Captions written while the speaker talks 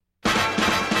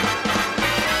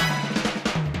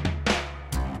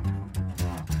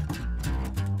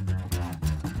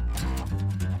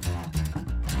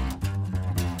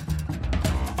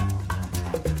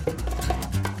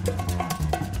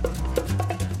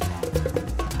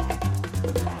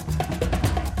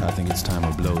think it's time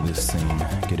to blow this scene.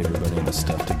 Get everybody in the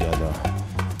stuff together.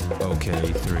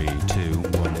 Okay, 3, 2,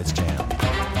 1, let's jam.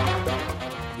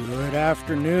 Good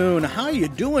afternoon. How you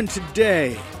doing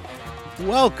today?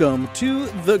 Welcome to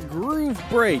The Groove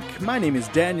Break. My name is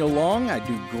Daniel Long. I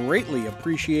do greatly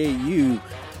appreciate you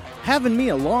having me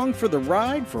along for the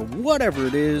ride for whatever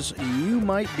it is you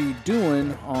might be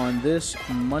doing on this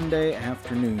Monday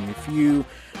afternoon. If you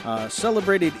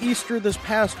celebrated Easter this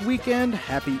past weekend,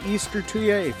 happy Easter to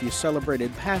you. If you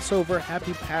celebrated Passover,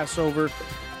 happy Passover.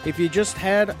 If you just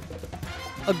had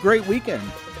a great weekend,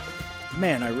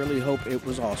 man, I really hope it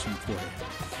was awesome for you.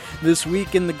 This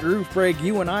week in the Groove Break,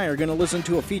 you and I are going to listen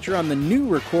to a feature on the new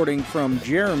recording from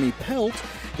Jeremy Pelt.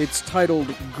 It's titled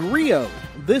Griot.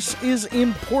 This is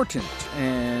important,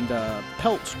 and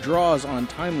Pelt draws on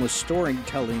timeless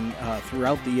storytelling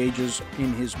throughout the ages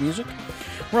in his music.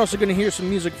 We're also going to hear some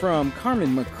music from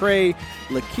Carmen McCraven,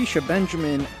 Lakecia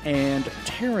Benjamin, and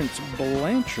Terrence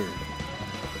Blanchard.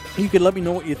 You can let me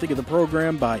know what you think of the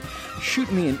program by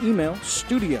shooting me an email,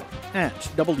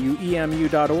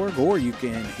 studio@wemu.org, or you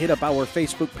can hit up our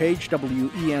Facebook page,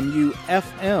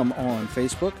 WEMU-FM on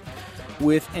Facebook.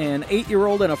 With an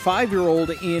 8-year-old and a 5-year-old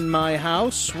in my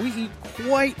house, we eat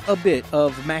quite a bit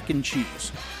of mac and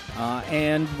cheese.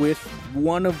 And with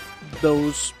one of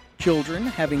those children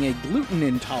having a gluten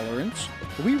intolerance,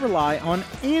 we rely on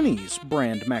Annie's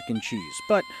brand mac and cheese.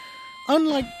 But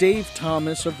unlike Dave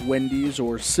Thomas of Wendy's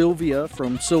or Sylvia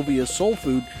from Sylvia's Soul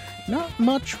Food, not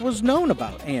much was known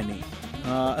about Annie.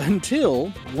 Until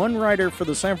one writer for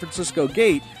the San Francisco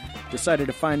Gate decided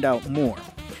to find out more.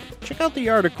 Check out the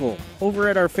article over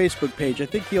at our Facebook page. I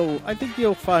think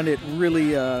you'll find it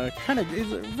really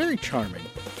very charming.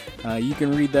 You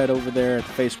can read that over there at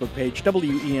the Facebook page,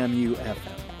 WEMU-FM.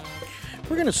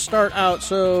 We're going to start out.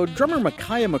 So drummer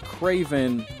Makaya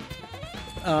McCraven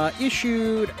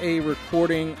issued a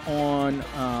recording on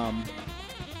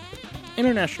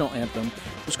International Anthem.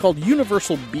 It was called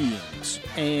Universal Beings,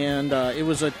 and it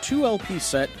was a 2 LP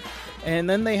set, and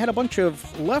then they had a bunch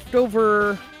of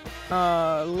leftover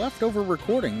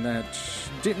recording that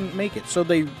didn't make it. So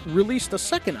they released a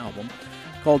second album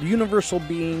called Universal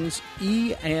Beings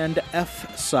E and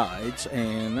F Sides,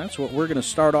 and that's what we're going to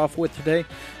start off with today.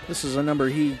 This is a number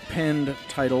he penned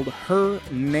titled Her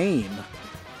Name,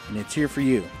 and it's here for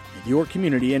you at your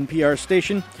community NPR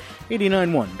station,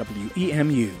 89.1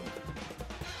 WEMU.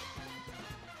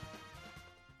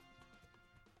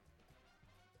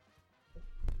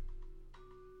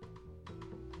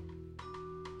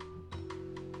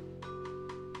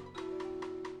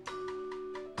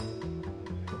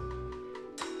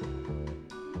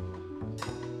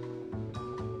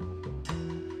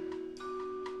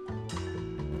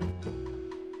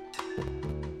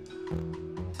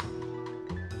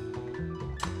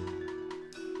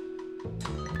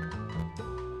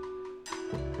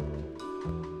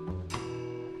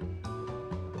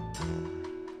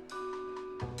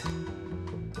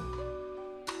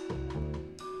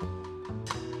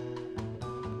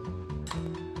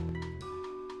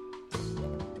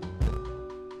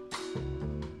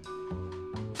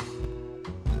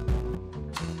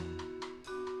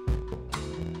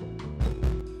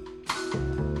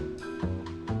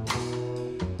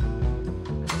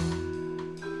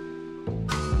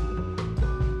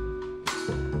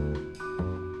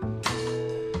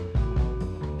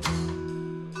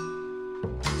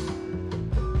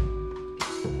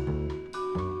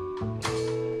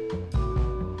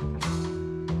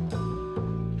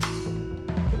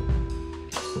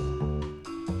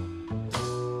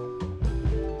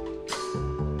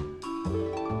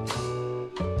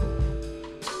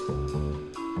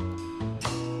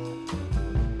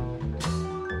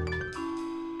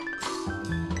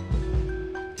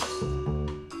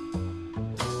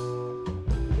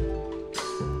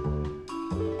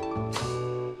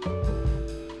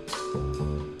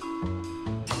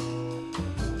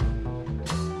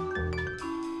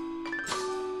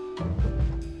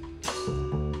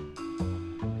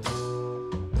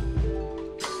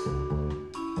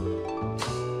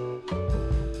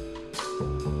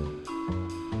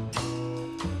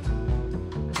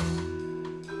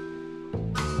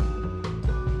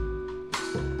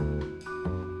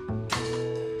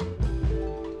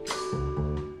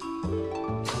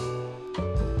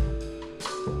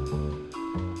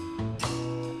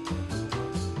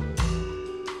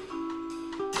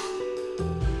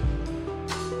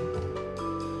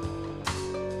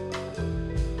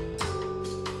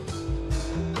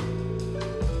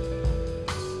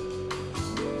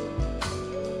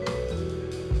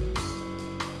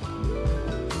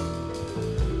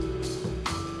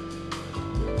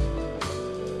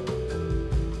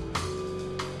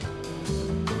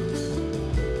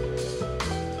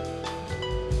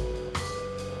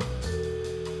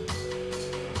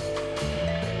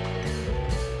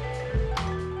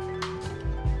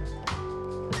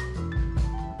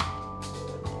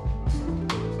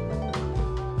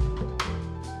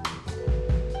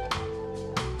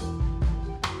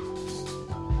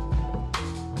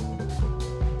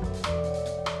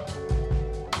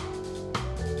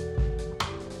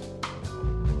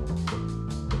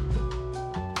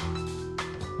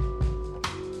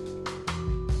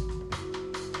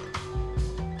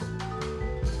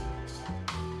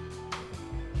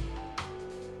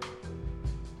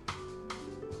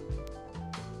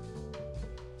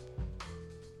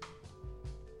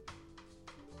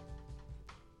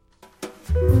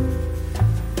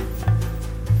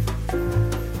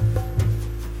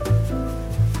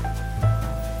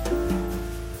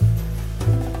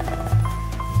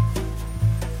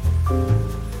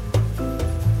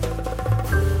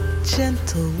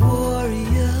 gentle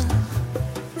warrior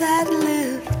that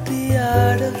lived the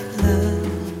art of love.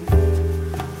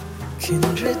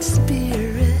 Kindred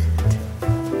spirit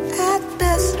at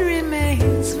best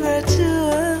remains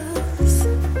virtuous.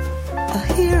 A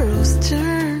hero's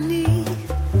journey,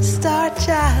 star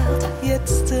child yet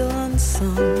still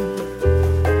unsung.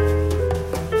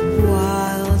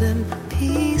 Wild and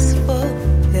peaceful,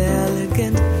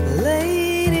 elegant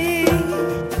lady,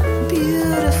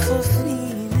 beautiful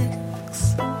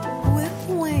phoenix with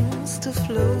wings to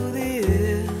flow the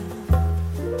air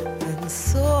and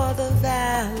soar the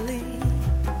valley.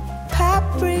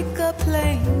 Paprika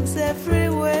plains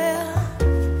everywhere,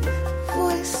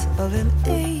 voice of an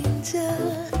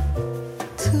angel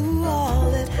to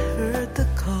all that heard the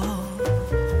call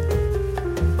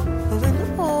of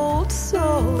an old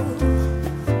soul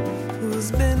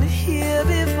who's been here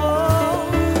before.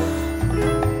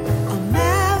 A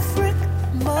maverick,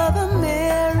 Mother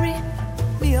Mary,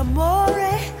 mi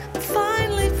amore,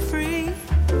 finally free.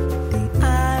 The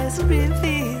eyes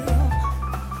reveal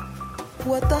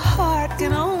what the heart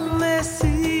can only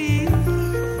see.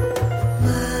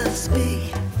 Must be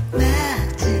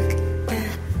magic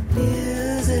and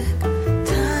music,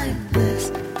 timeless,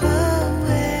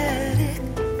 poetic,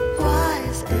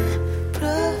 wise and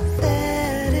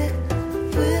prophetic.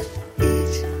 With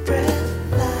each breath,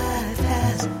 life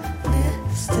has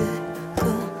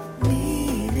mystical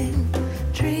meaning.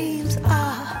 Dreams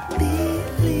are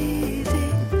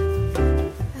believing,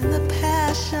 and the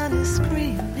passion is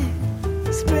screaming.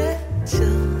 Spread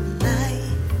your light.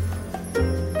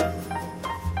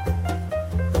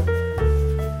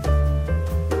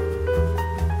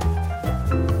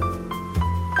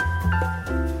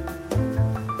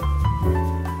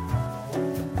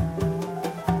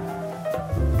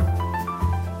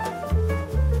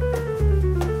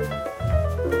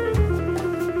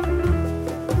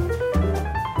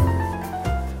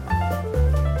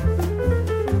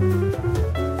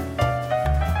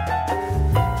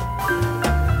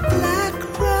 Black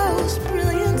rose,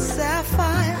 brilliant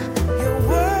sapphire, your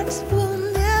words will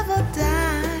never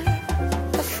die.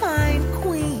 A fine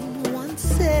queen once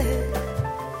said,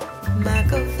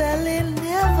 Machiavelli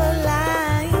never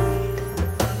lied.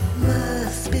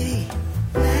 Must be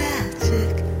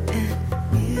magic and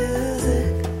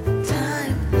music,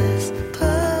 timeless,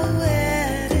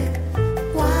 poetic,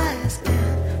 wise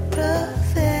and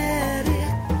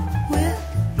prophetic. With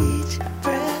each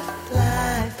breath,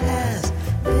 life has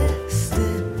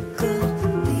mystical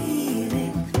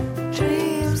meaning.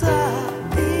 Dreams are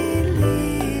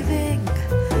believing,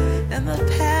 and the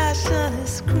passion is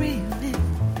screaming.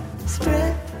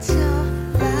 Spread your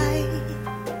light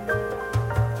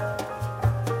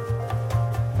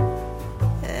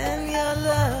and your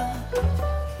love.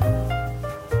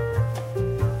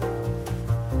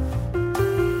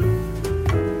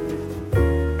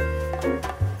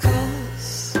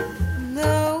 'Cause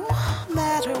no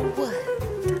matter what,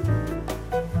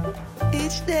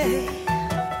 each day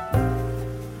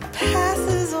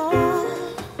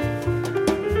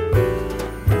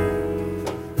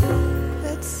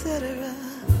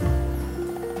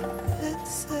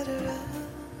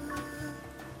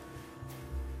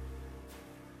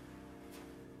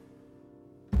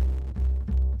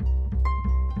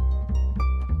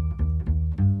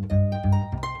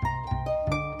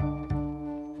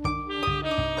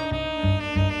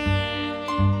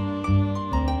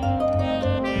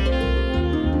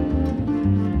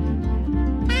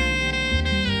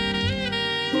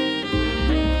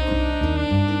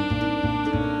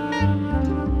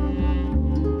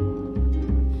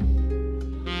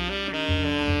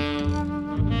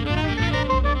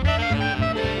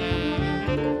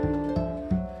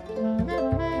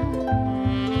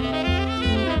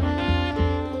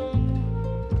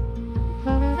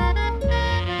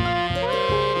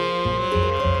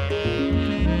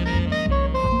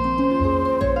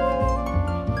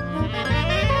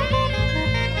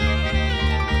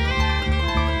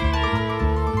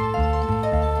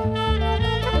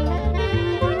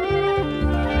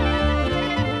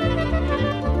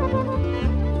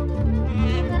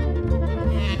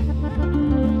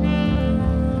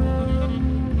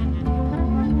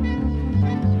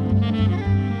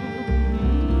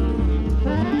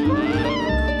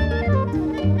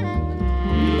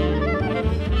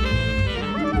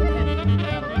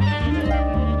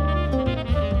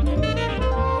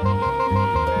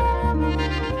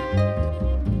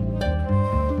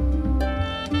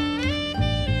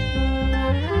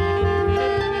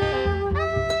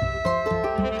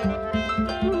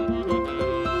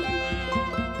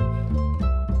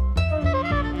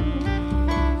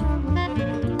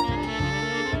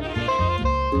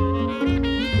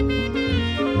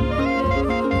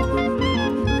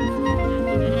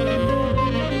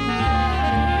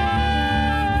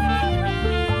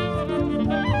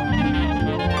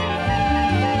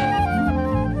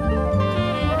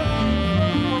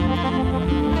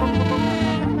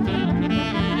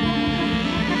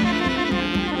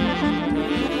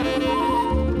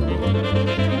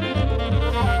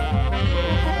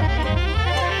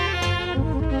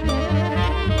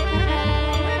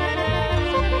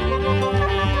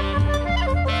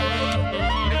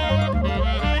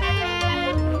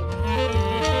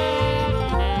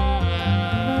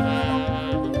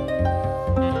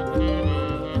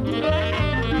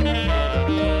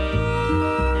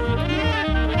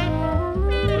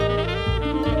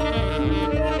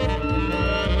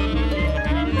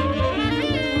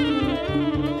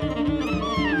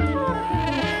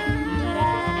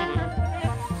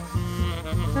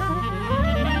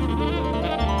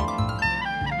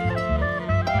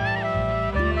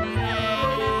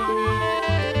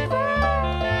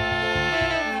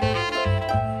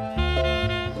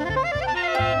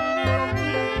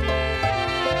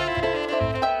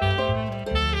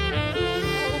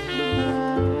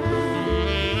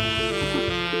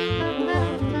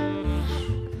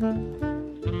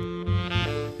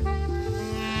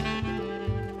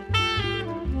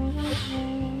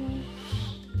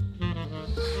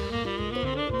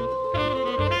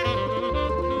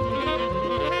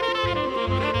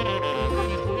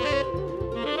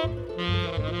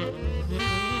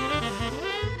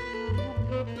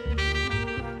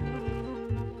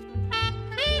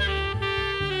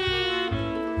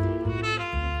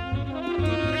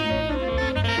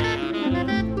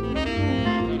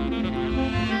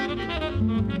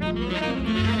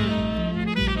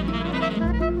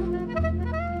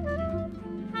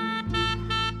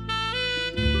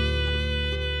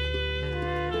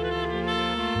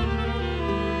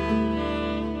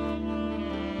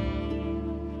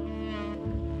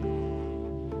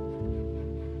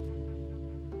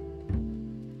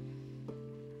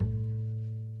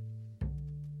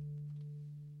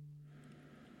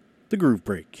The Groove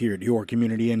Break here at your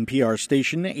community NPR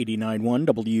station, 89.1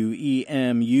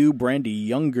 WEMU. Brandy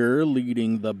Younger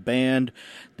leading the band.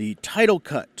 The title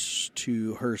cut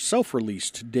to her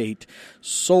self-released date,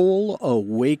 Soul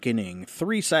Awakening.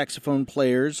 3 saxophone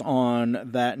players on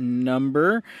that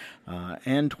number.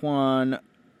 Antoine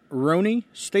Roney,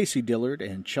 Stacy Dillard,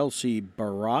 and Chelsea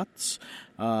Baratz.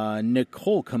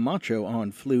 Nicole Camacho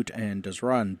on flute, and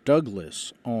Desron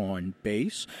Douglas on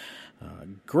bass.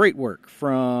 Great work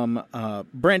from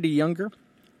Brandy Younger,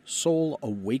 Soul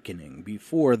Awakening.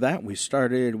 Before that, we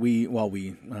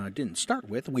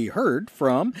heard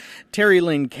from Teri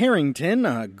Lynn Carrington,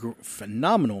 a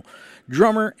phenomenal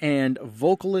drummer and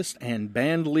vocalist and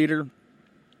band leader.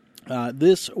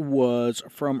 This was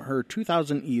from her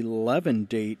 2011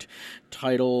 date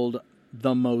titled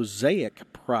The Mosaic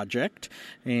Project,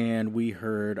 and we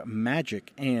heard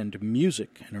Magic and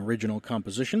Music, an original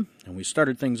composition. And we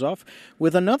started things off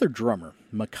with another drummer,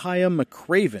 Makaya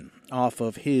McCraven, off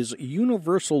of his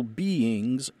Universal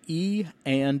Beings E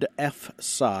and F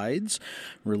sides,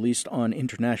 released on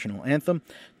International Anthem,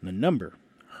 and the number,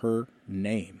 Her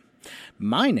Name.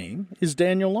 My name is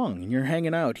Daniel Long, and you're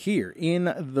hanging out here in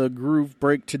the Groove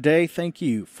Break today. Thank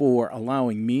you for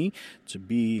allowing me to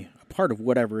be part of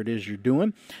whatever it is you're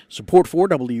doing. Support for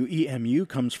WEMU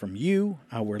comes from you,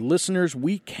 our listeners.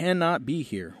 We cannot be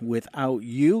here without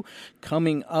you.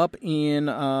 Coming up in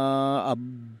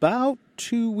about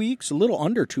 2 weeks, a little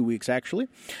under 2 weeks actually,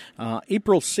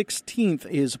 April 16th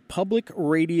is Public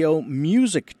Radio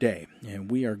Music Day,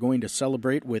 and we are going to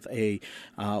celebrate with a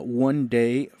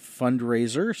one-day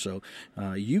fundraiser, so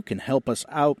you can help us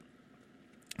out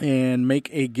and make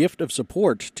a gift of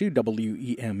support to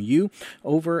WEMU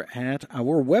over at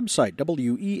our website,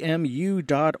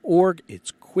 WEMU.org.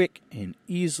 It's quick and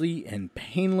easy and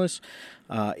painless.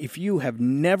 If you have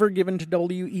never given to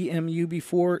WEMU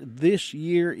before, this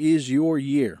year is your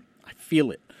year. I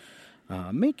feel it.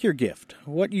 Make your gift.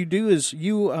 What you do is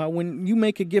when you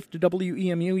make a gift to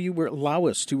WEMU, you allow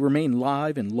us to remain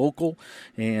live and local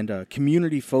and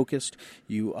community-focused.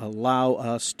 You allow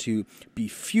us to be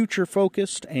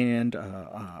future-focused and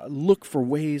look for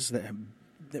ways that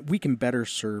we can better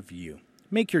serve you.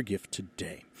 Make your gift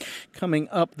today. Coming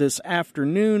up this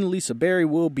afternoon, Lisa Berry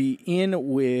will be in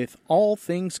with All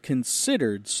Things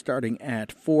Considered starting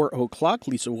at 4 o'clock.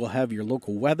 Lisa will have your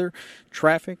local weather,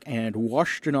 traffic, and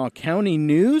Washtenaw County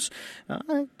news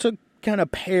to kind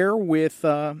of pair with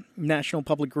National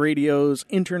Public Radio's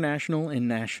international and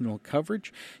national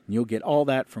coverage. And you'll get all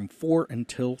that from 4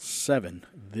 until 7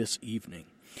 this evening.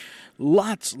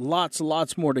 Lots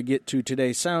more to get to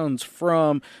today. Sounds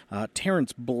from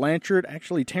Terrence Blanchard.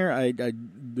 Actually,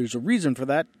 there's a reason for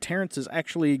that. Terrence is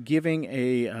actually giving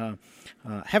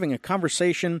having a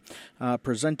conversation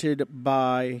presented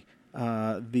by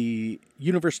the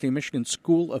University of Michigan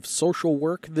School of Social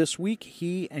Work this week.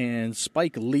 He and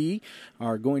Spike Lee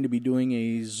are going to be doing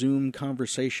a Zoom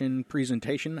conversation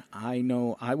presentation. I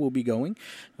know I will be going.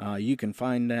 You can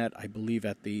find that, I believe,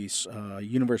 at the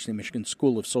University of Michigan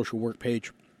School of Social Work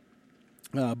page.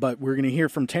 But we're going to hear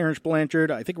from Terrence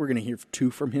Blanchard. I think we're going to hear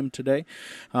 2 from him today.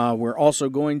 We're also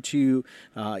going to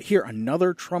hear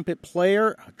another trumpet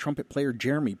player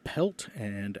Jeremy Pelt,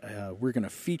 and we're going to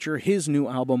feature his new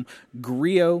album,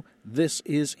 Griot, This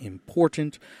Is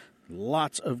Important.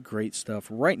 Lots of great stuff.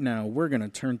 Right now, we're going to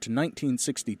turn to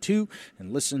 1962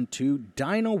 and listen to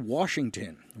Dinah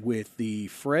Washington with the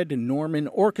Fred Norman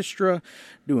Orchestra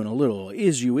doing a little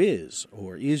Is You Is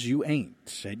or Is You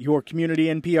Ain't at your community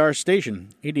NPR station,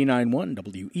 89.1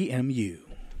 WEMU.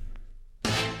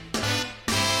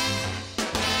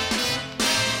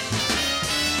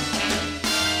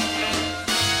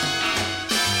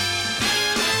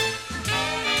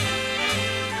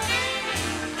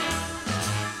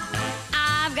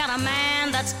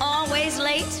 That's always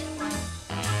late.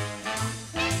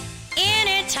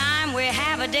 Anytime we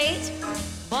have a date,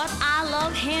 but I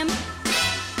love him.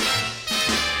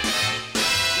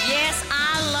 Yes,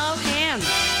 I love him.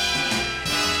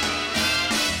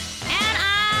 And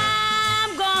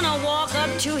I'm gonna walk up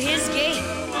to his gate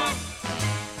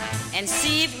and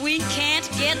see if we can't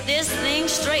get this thing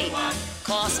straight,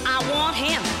 'cause I want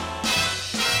him.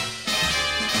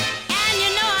 And you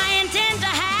know I intend to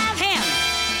have him.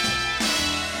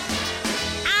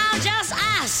 Just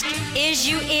ask, is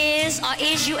you is or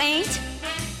is you ain't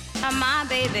my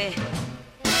baby?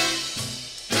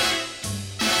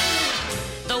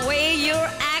 The way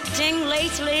you're acting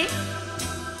lately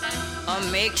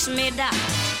makes me doubt.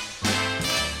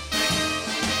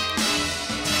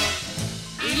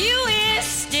 You is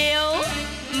still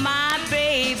my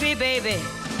baby, baby.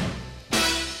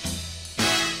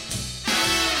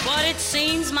 But it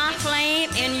seems my flame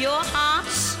in your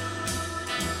heart's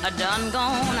a done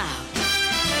gone out.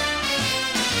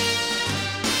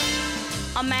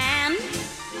 A man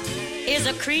is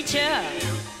a creature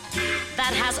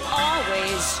that has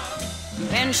always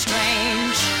been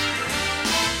strange.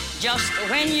 Just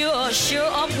when you're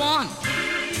sure of one,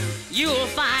 you'll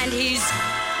find he's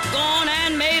gone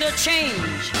and made a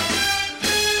change.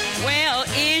 Well,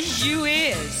 is you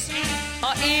is,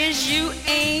 or is you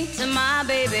ain't my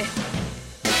baby?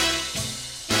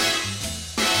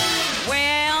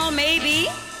 Well, maybe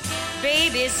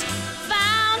baby's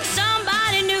found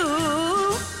somebody new.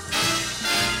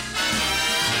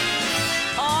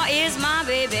 Or is my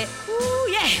baby, ooh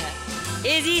yeah,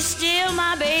 is he still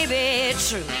my baby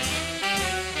true?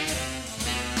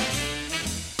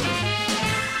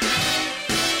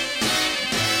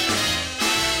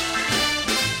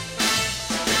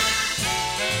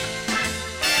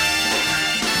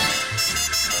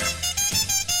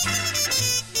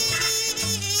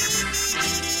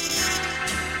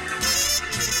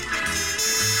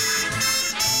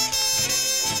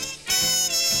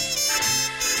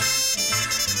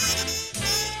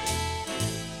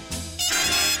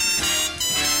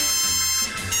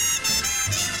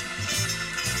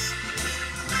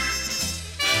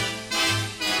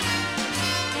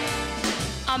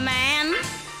 A man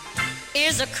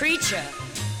is a creature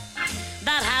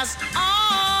that has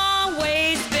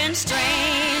always been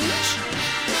strange.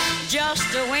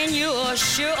 Just when you're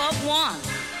sure of one,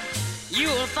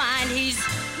 you'll find he's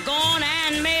gone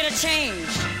and made a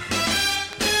change.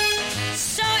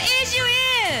 So is you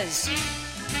is,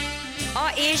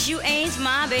 or is you ain't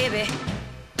my baby?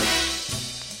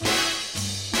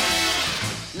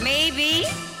 Maybe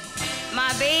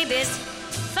my baby's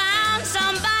found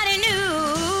somebody new.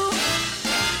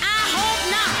 I hope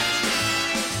not,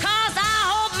 'cause I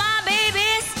hope my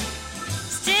baby's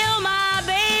still my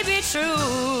baby true.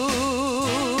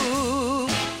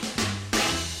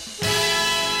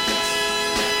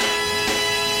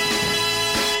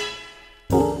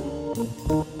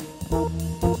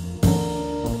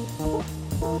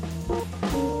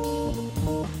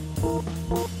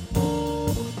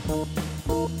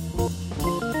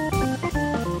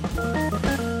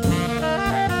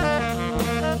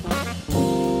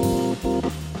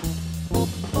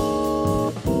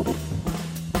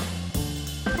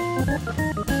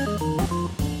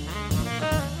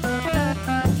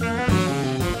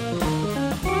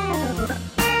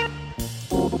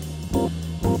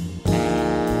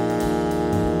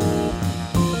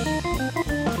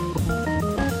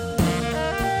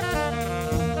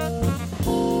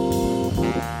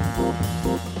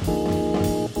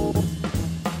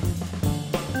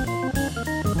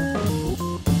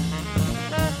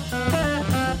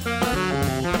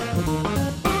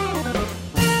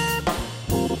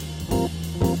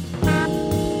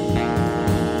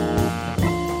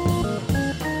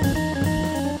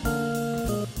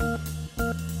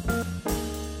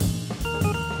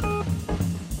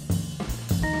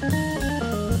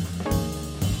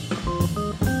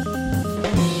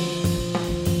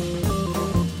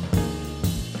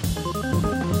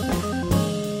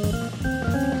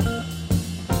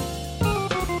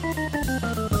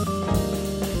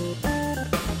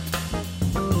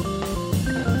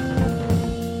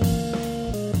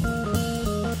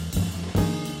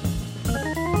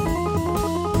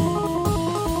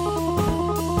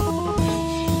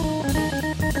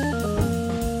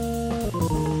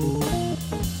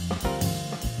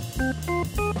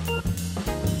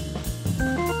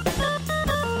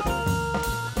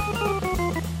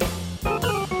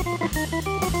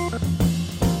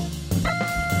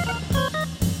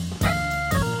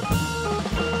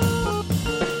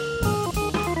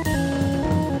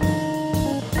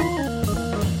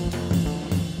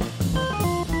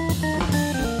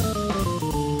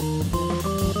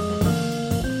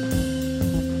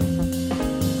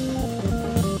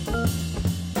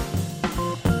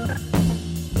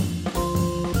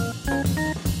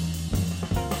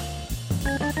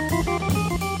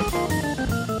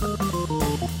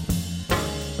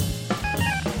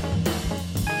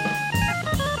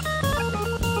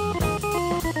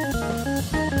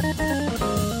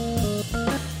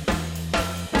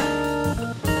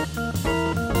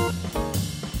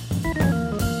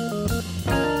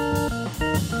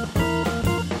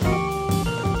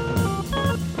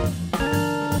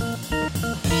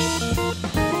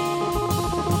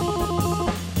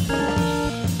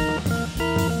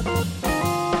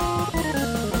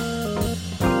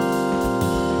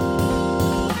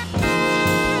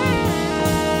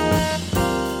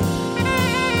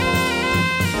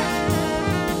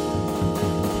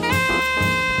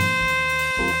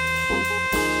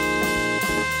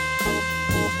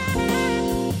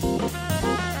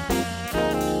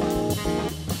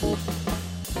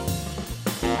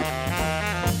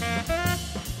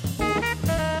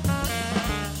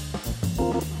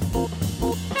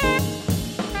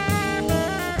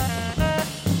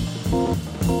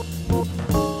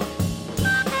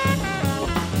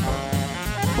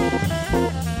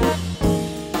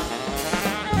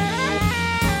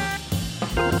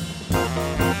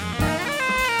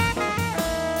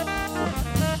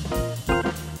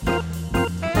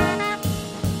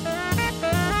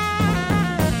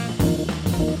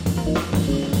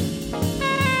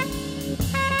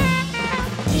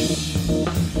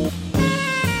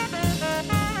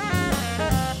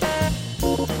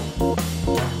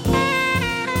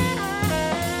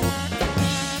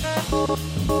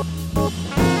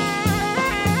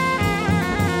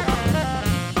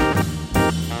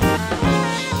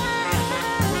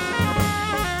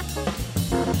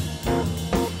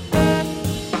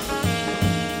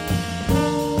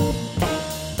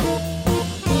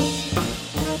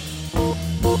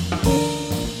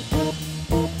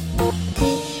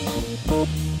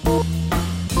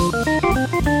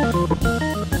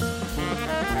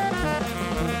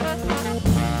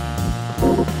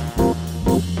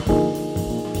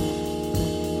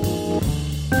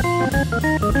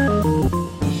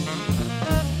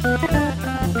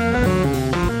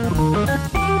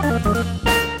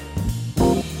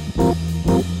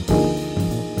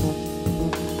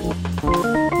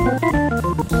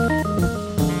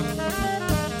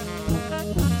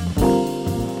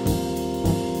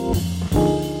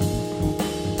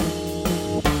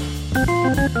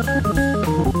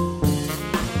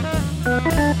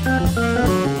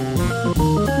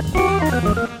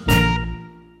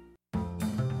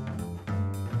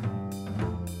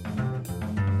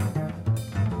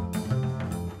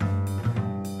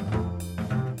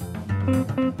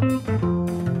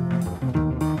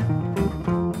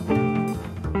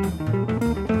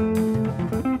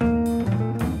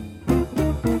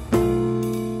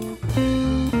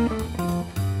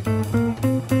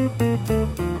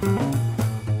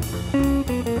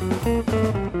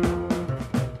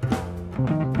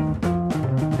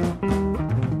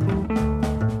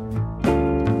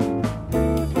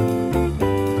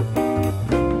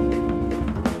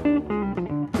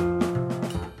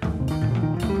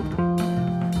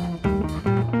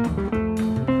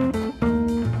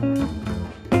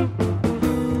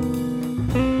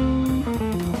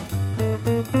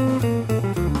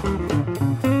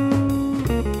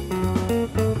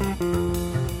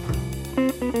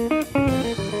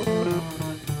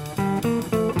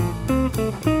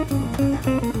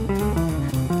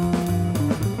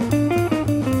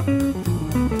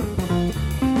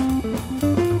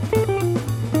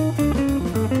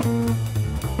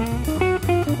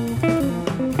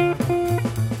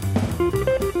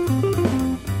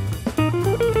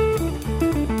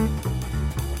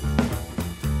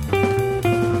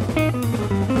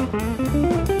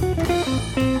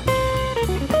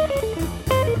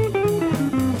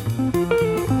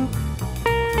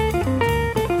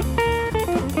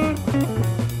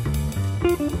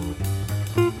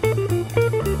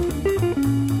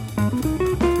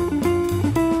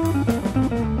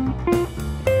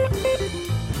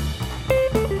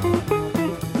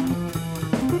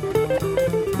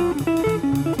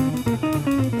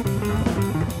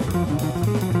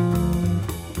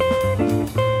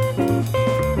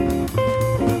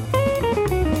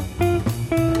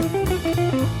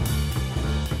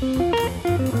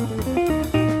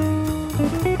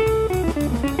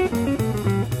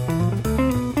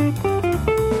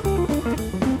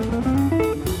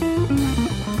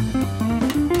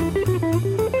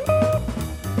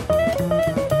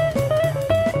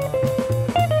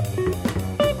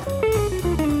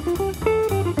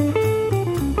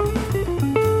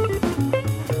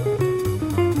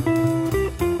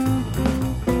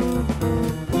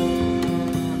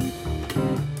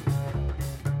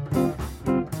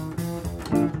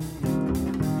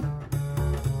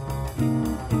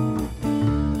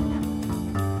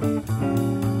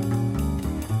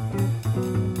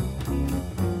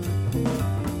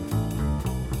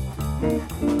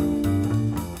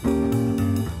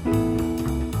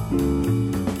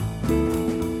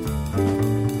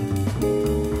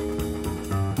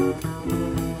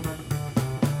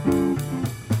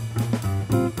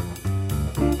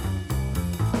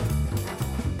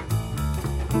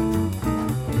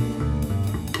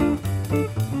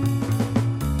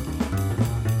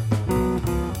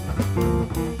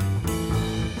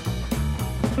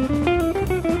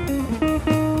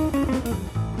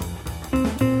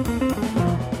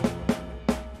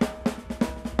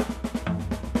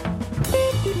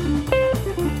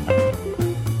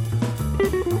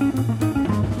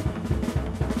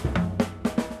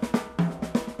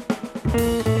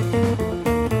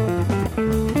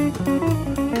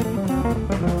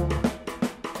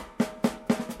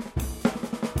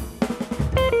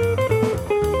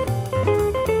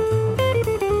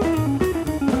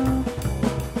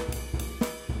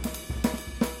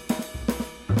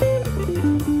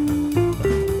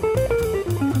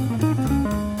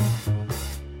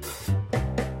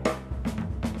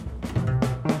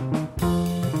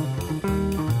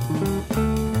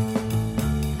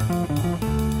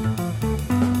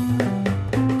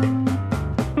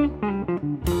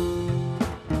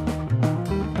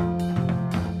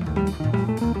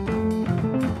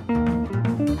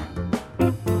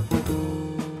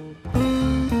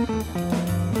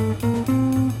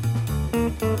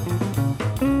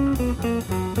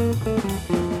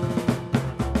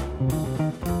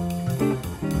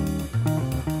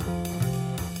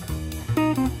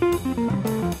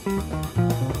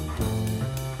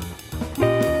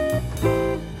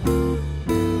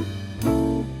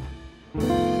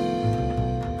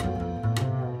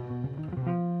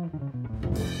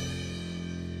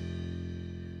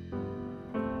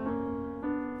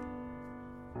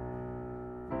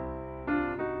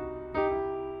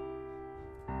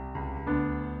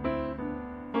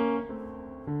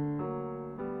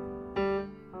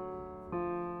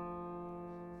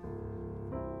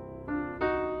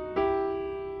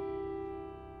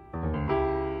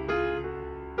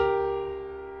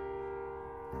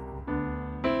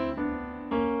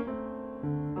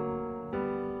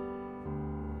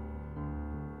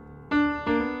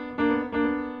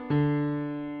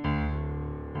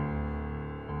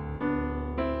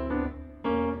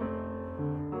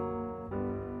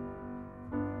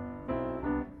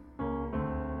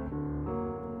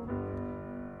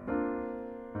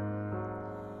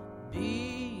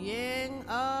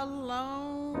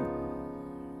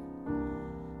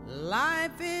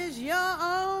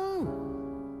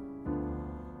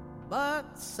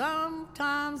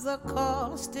 sometimes the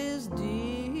cost is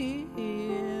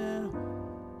dear.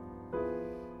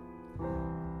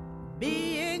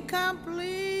 Being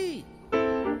complete,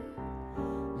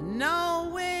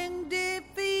 knowing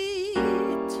defeat,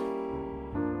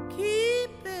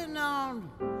 keeping on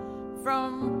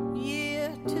from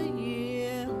year to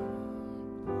year.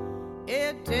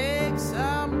 It takes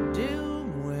some doing.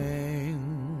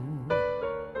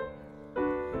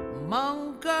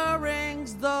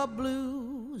 Monkering's the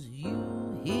blues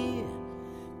you hear,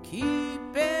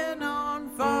 keeping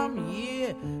on from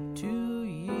year to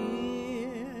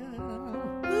year.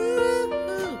 Ooh,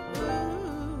 ooh,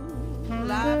 ooh.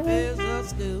 Life is a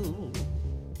school,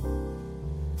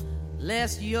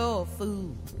 less you're a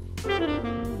fool,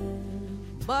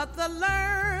 but the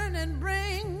learning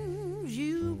brings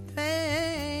you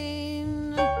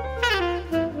pain.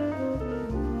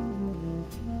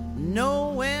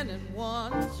 Knowing at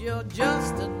once you're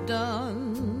just a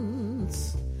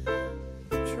dunce,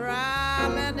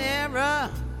 trial and error,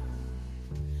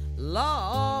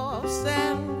 loss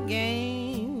and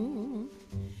gain.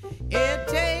 It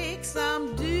takes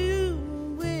some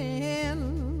doing.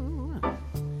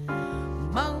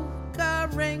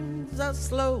 Monkering's a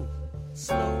slow,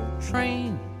 slow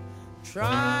train,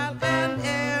 trial and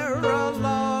error,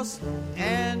 loss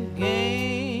and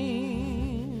gain.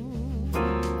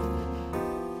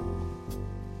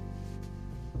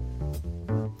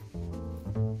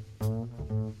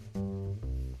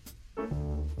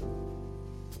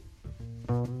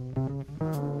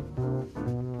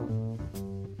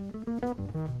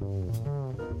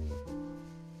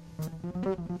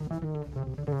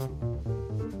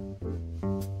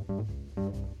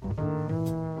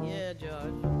 Yeah,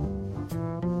 George.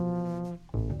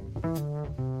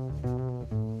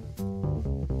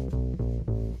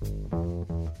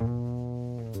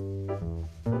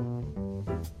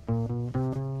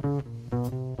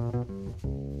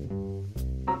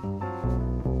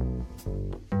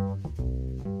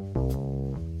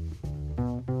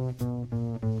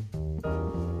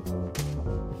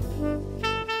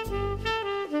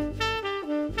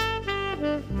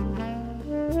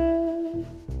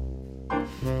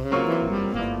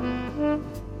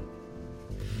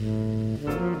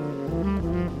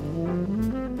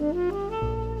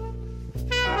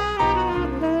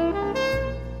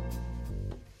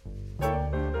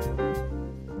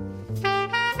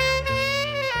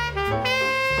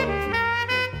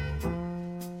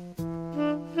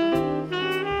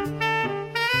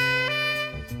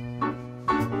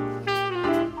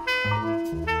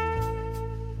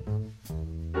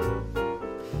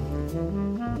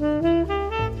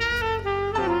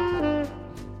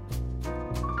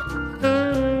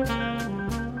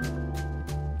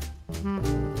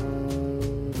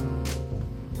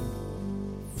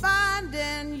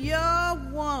 Finding your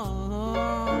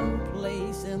one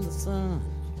place in the sun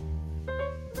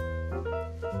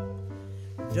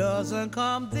doesn't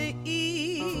come the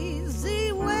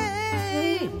easy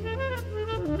way.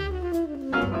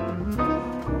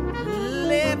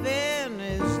 Living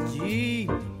is cheap,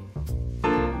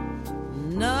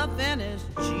 nothing is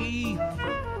cheap,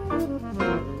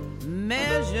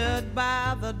 measured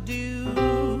by the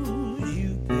dues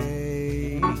you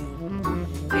pay.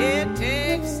 It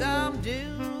takes some doing.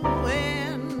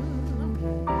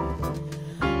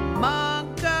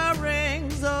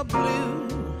 Monkering's a blue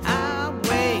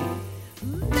highway,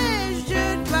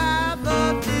 measured by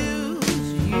the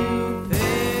dues you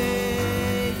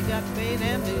pay. You got to pay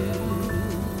them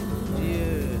dues,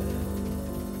 yeah.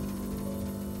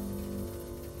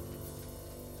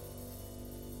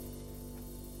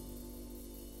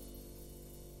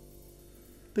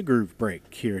 The Groove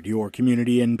Break here at your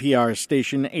community NPR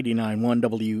station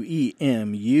 89.1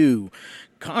 WEMU.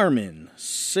 Carmen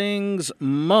sings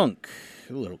Monk.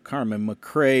 A little Carmen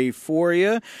McCrae for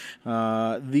you.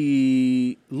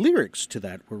 The lyrics to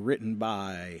that were written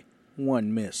by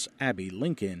one Miss Abby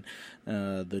Lincoln.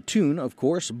 The tune, of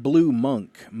course, Blue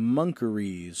Monk,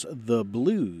 Monkeries, The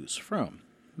Blues from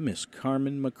Miss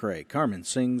Carmen McCrae. Carmen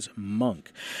sings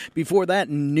Monk. Before that,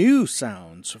 new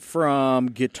sounds from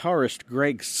guitarist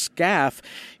Greg Scaff.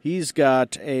 He's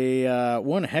got a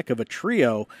one heck of a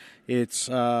trio. It's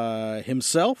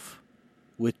himself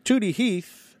with Tootie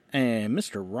Heath and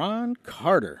Mr. Ron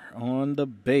Carter on the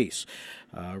bass.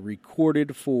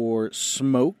 Recorded for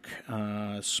Smoke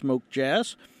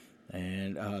Jazz.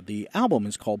 And the album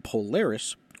is called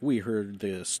Polaris. We heard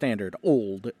the standard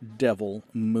Old Devil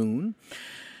Moon.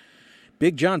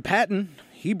 Big John Patton,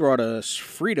 he brought us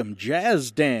Freedom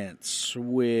Jazz Dance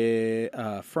with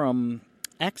from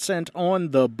Accent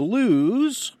on the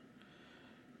Blues.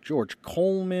 George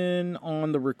Coleman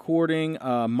on the recording.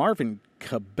 Marvin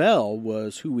Cabell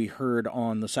was who we heard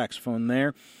on the saxophone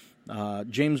there.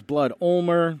 James Blood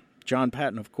Ulmer, John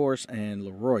Patton, of course, and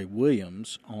Leroy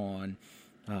Williams on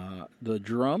the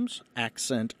drums,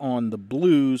 accent on the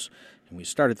blues. And we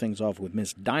started things off with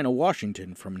Miss Dinah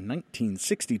Washington from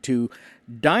 1962.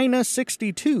 Dinah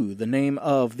 62, the name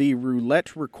of the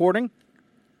roulette recording.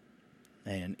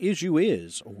 And Is You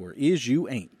Is, or Is You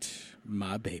Ain't,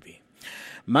 My Baby.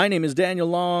 My name is Daniel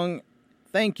Long.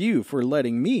 Thank you for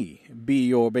letting me be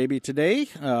your baby today,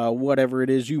 whatever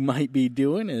it is you might be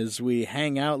doing as we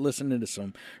hang out listening to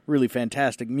some really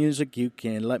fantastic music. You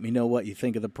can let me know what you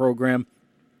think of the program.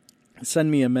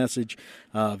 Send me a message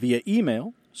via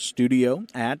email, studio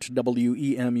at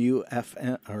wemu.org.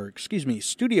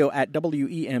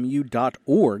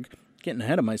 Getting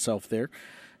ahead of myself there.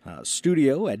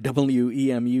 Studio at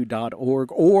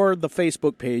wemu.org, or the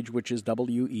Facebook page, which is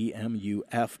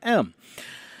WEMU-FM.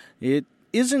 It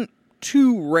isn't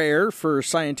too rare for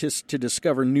scientists to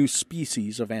discover new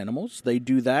species of animals. They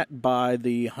do that by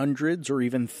the hundreds or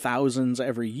even thousands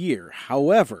every year.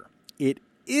 However, it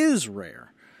is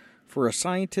rare for a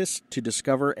scientist to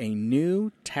discover a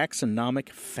new taxonomic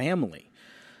family.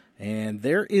 And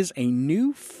there is a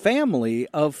new family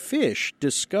of fish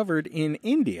discovered in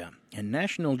India. And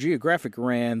National Geographic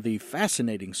ran the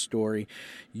fascinating story.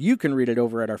 You can read it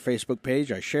over at our Facebook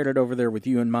page. I shared it over there with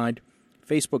you in mind.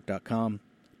 Facebook.com,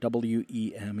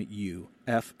 WEMU-FM.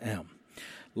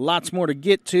 Lots more to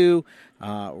get to.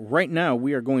 Right now,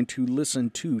 we are going to listen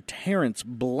to Terrence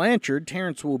Blanchard.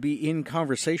 Terrence will be in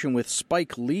conversation with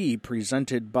Spike Lee,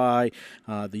 presented by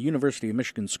the University of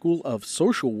Michigan School of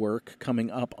Social Work,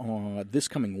 coming up on this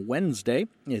coming Wednesday.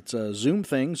 It's a Zoom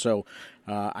thing, so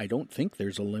I don't think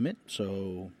there's a limit.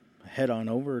 So head on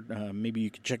over. Maybe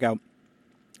you can check out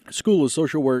School of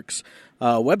Social Work's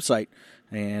website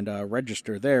and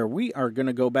register there. We are going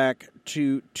to go back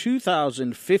to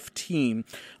 2015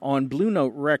 on Blue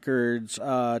Note Records.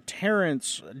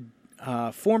 Terrence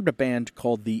formed a band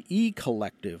called the E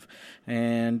Collective,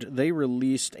 and they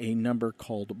released a number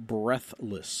called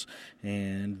Breathless.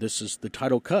 And this is the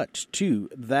title cut to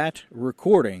that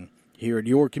recording here at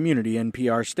your community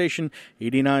NPR station,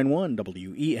 89.1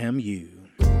 WEMU.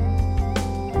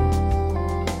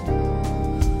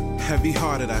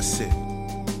 Heavy-hearted I sit,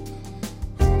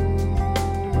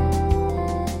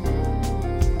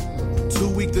 too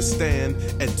weak to stand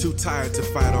and too tired to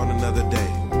fight on another day.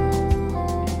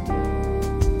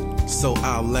 So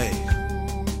I'll lay.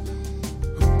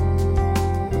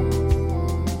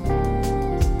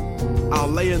 I'll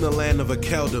lay in the land of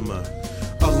Akeldama,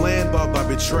 a land bought by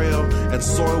betrayal and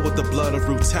soiled with the blood of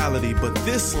brutality. But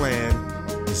this land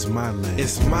is my land.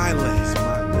 It's my land. It's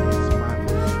my land. It's my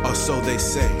land. Or so they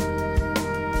say.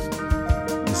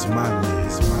 It's my land.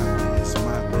 It's my land. It's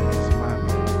my land. It's my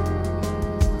land.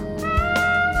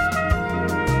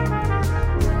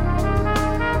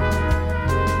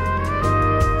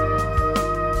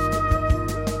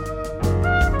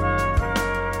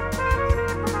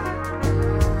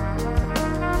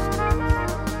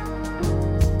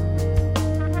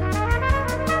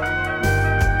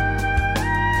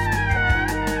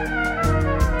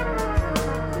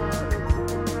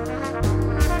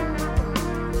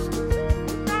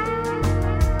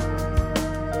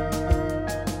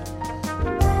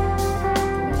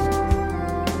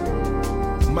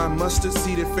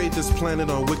 Mustard-seeded faith is planted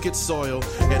on wicked soil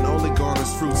and only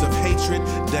garners fruits of hatred,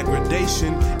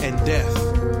 degradation, and death.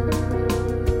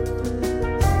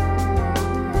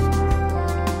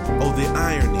 Oh, the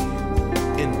irony.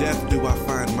 In death do I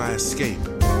find my escape.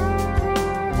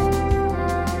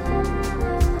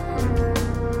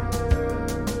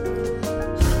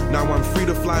 Now I'm free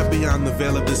to fly beyond the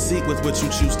veil of deceit with which you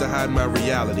choose to hide my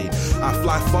reality. I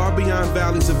fly far beyond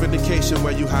valleys of vindication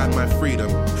where you hide my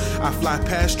freedom. I fly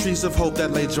past trees of hope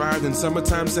that lay drier than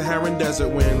summertime Saharan desert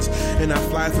winds. And I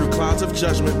fly through clouds of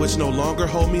judgment which no longer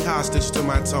hold me hostage to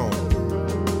my tone.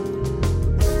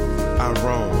 I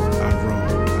roam, I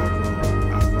roam,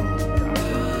 I roam, I roam, I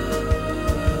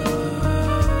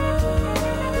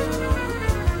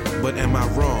roam. But am I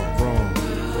wrong?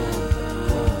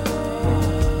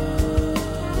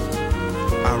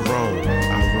 I roam, I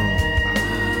roam, I roam.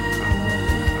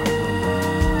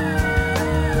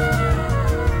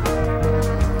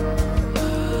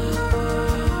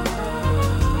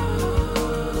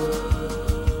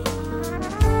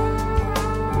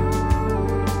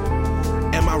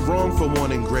 Am I wrong for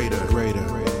wanting greater?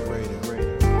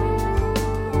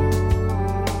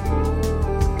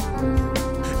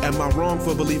 Am I wrong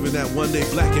for believing that one day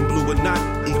black and blue would not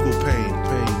equal pain?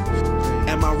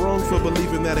 Am I wrong for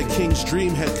believing that a king's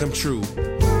dream had come true?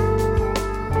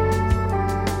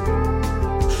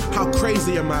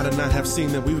 Easy am I to not have seen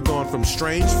that we've gone from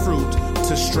strange fruit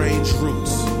to strange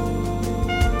roots.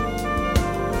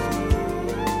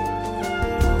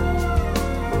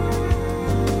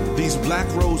 These black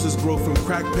roses grow from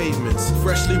cracked pavements,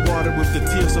 freshly watered with the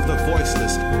tears of the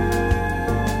voiceless.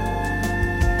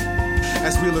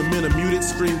 As we lament a muted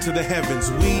scream to the heavens,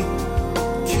 we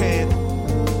can't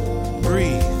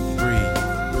breathe.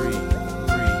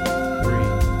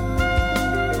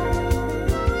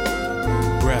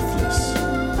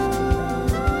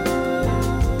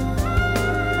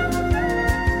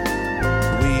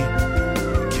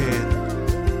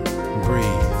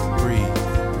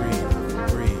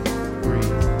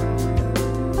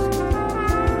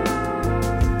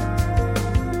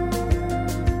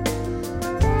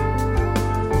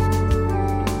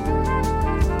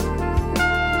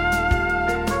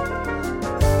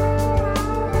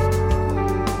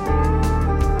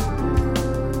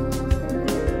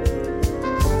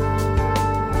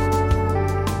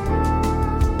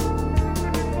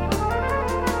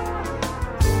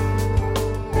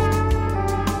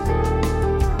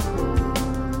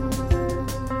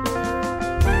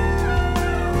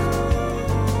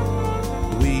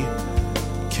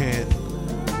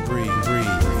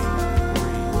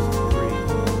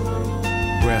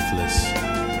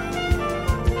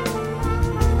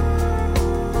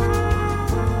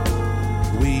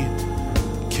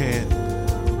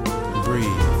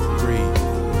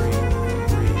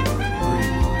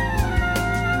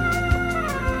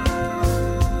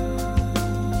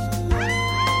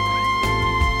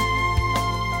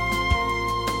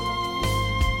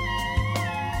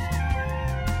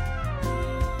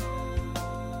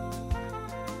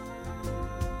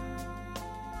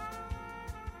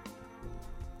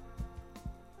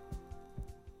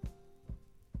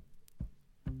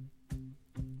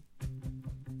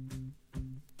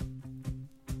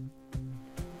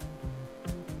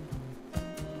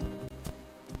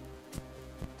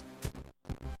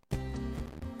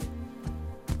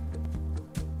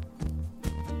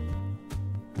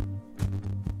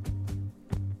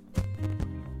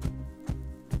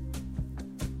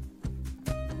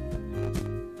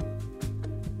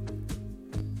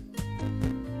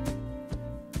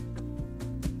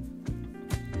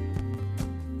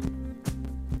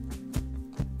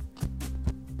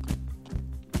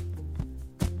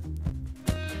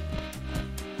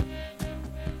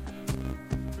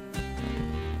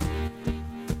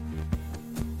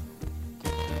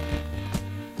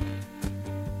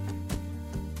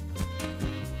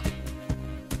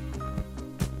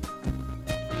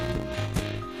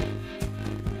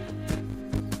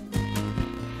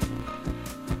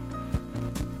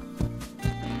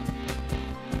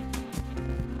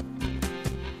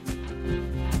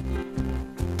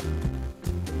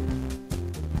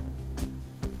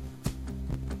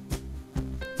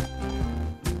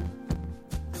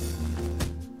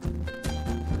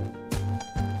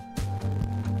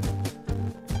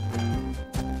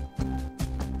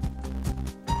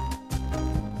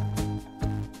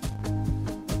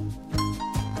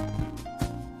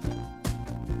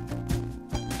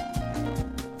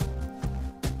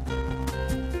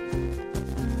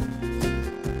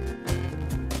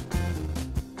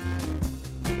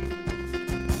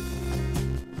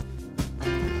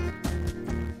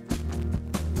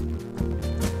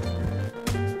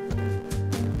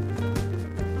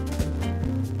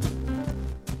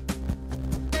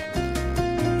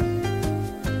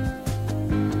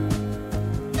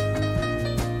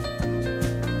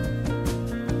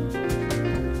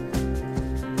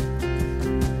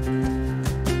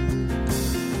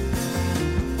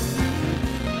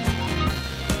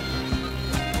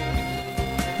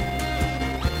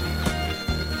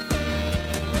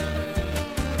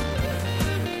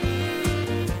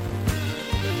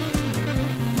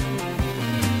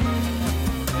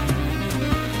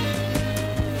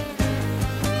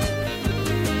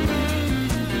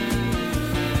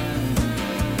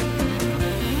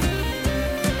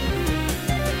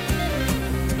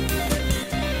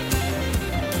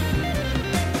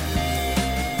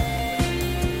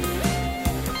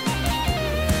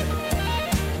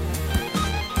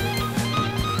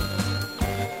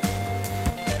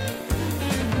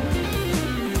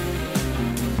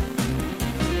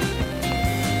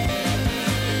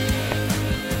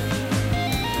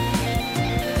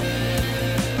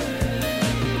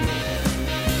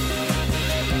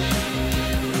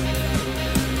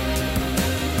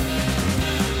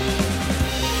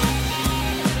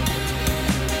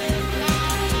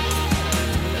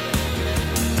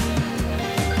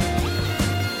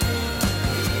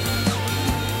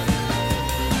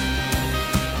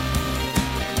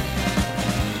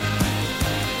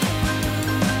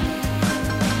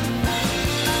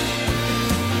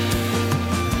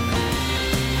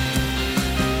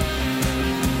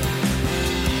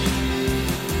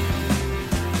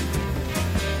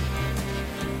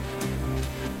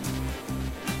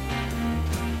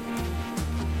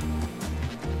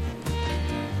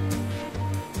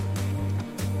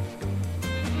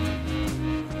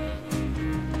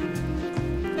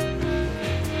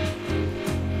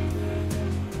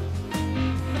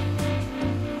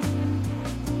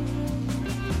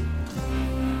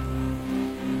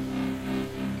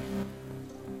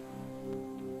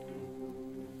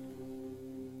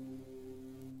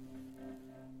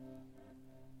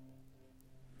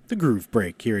 The Groove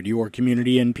Break here at your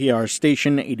community NPR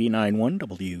station 89.1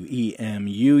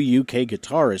 WEMU. UK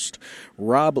guitarist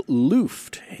Rob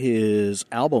Luft. His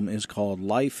album is called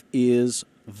Life is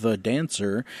the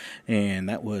Dancer, and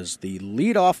that was the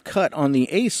lead-off cut on the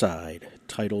A-side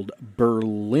titled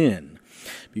Berlin.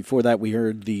 Before that, we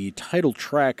heard the title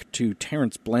track to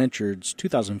Terence Blanchard's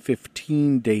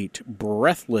 2015 date,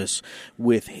 Breathless,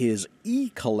 with his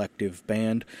E-Collective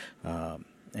band,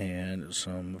 and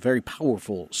some very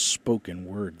powerful spoken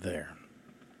word there.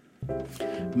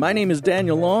 My name is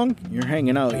Daniel Long. You're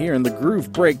hanging out here in the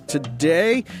Groove Break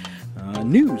today.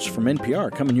 News from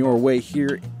NPR coming your way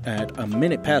here at a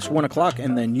minute past 1 o'clock,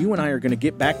 and then you and I are going to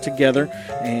get back together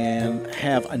and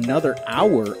have another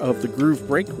hour of the Groove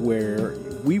Break where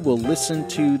we will listen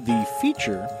to the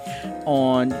feature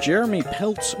on Jeremy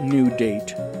Pelt's new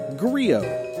date,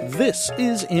 Griot. This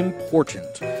is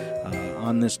important.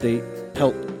 On this date,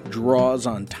 Pelt draws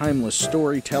on timeless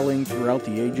storytelling throughout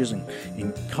the ages and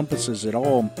encompasses it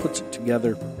all and puts it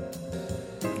together.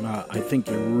 I think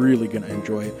you're really going to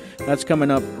enjoy it. That's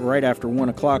coming up right after 1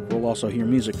 o'clock. We'll also hear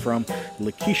music from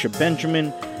Lakecia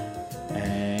Benjamin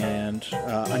and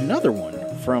another one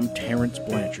from Terence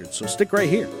Blanchard. So stick right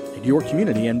here at your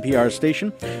community NPR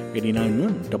station,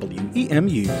 89.1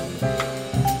 WEMU.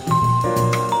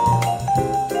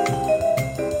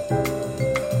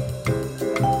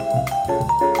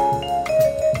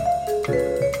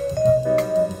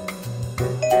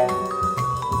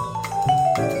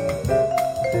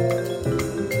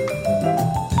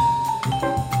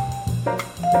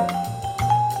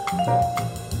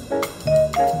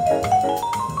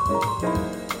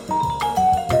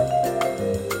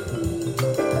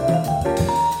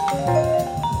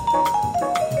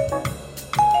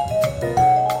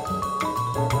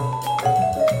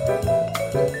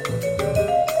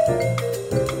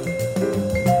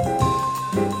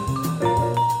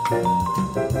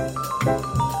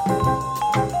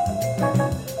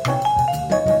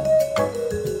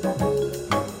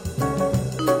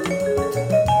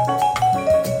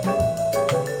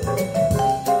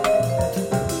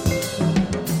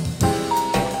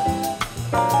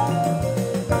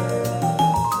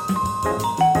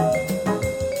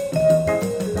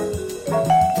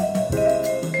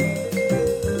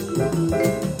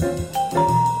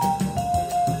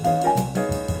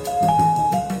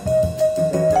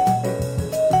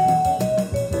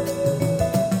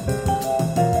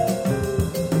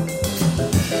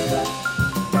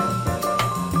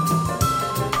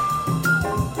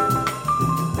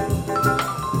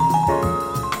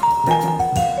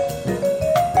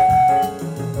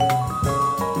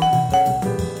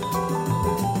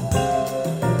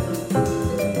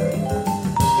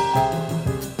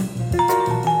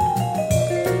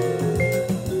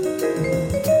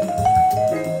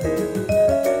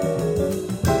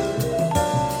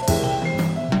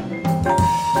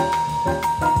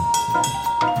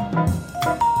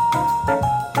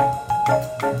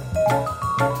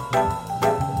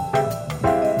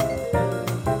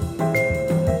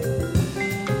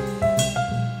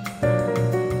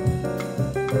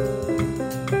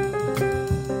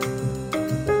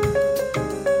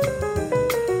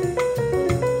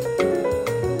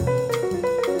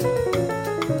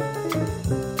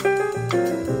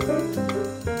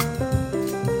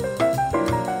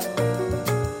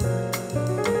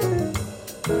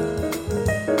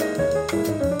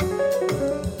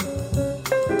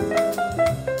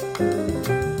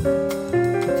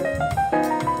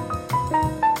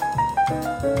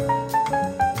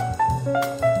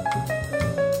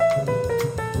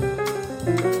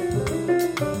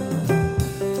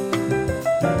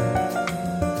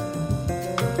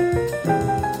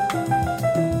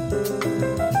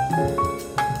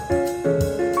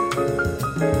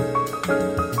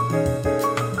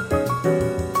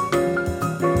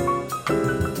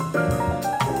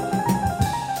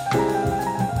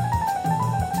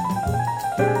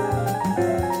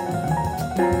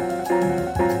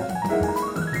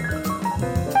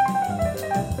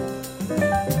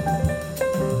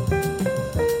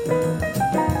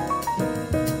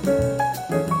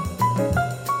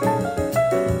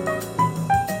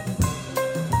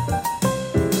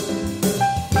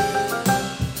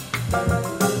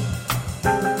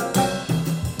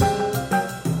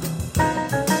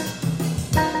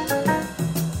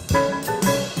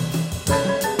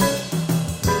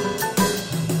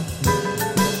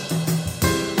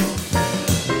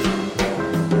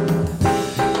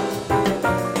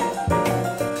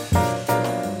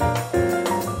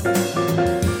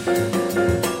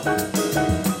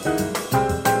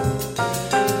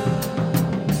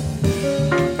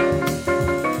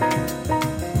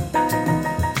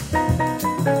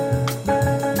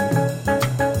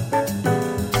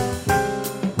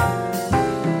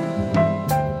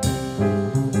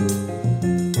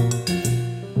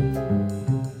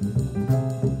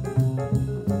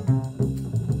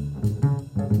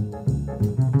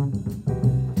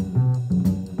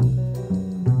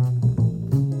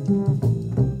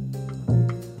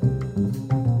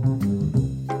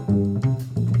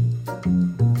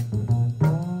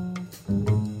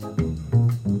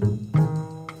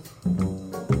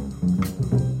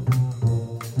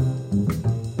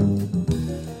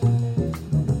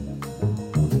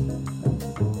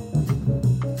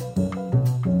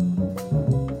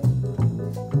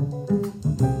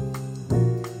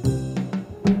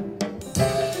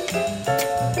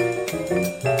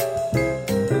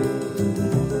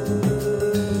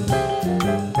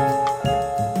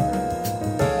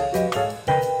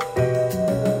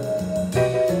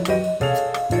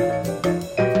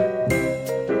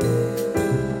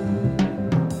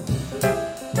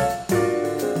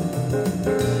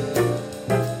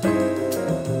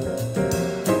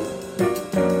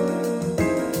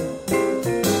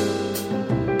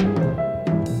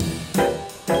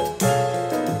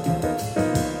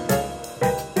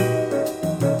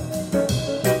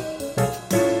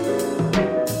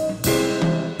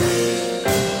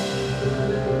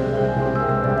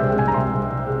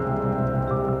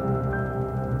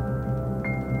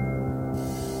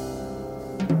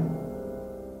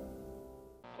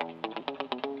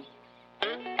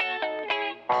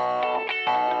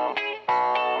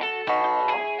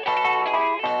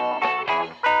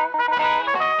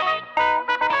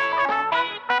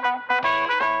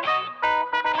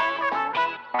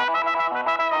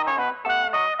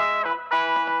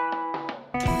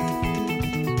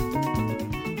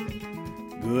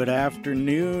 Good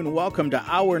afternoon. Welcome to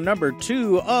hour number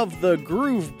 2 of the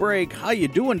Groove Break. How you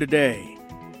doing today?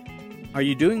 Are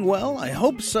you doing well? I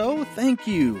hope so. Thank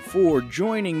you for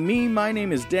joining me. My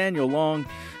name is Daniel Long,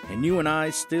 and you and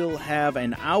I still have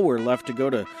an hour left to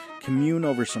go to commune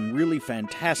over some really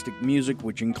fantastic music,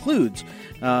 which includes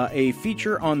a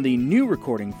feature on the new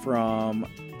recording from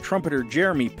trumpeter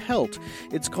Jeremy Pelt.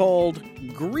 It's called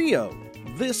Griot.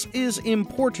 This is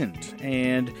important,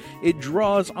 and it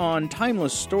draws on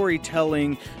timeless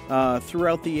storytelling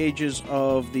throughout the ages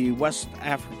of the West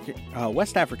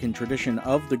African tradition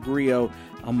of the griot,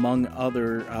 among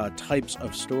other types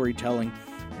of storytelling,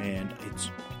 and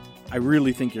I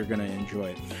really think you're going to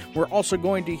enjoy it. We're also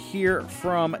going to hear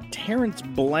from Terrence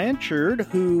Blanchard,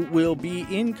 who will be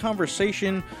in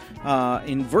conversation,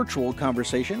 in virtual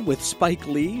conversation with Spike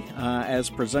Lee, as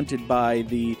presented by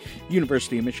the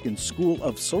University of Michigan School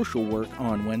of Social Work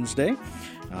on Wednesday.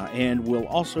 And we'll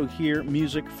also hear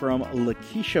music from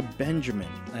Lakecia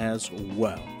Benjamin as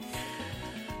well.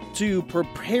 To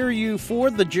prepare you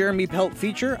for the Jeremy Pelt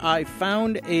feature, I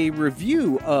found a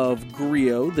review of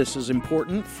Griot, This is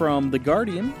Important, from The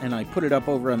Guardian, and I put it up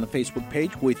over on the Facebook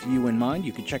page with you in mind.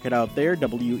 You can check it out there,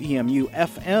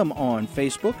 WEMU-FM on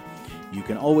Facebook. You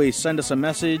can always send us a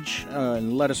message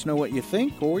and let us know what you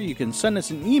think, or you can send us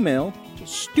an email to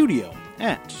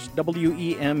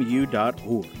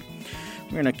studio@wemu.org.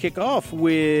 We're going to kick off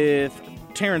with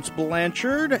Terrence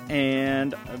Blanchard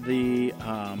and the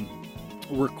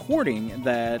recording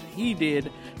that he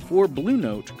did for Blue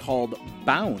Note called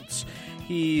Bounce.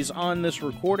 He's on this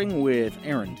recording with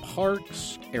Aaron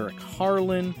Parks, Eric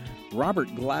Harlan, Robert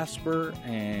Glasper,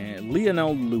 and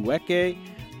Lionel Lueke.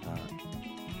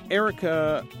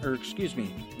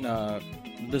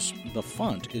 The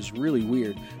font is really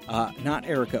weird. Not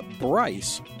Erica,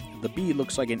 Bryce. The B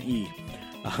looks like an E.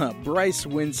 Bryce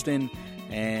Winston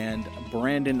and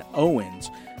Brandon Owens.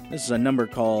 This is a number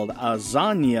called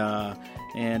Azania.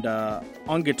 And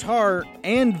on guitar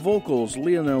and vocals,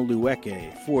 Lionel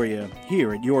Lueke for you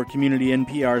here at your community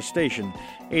NPR station,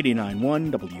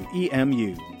 89.1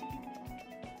 WEMU.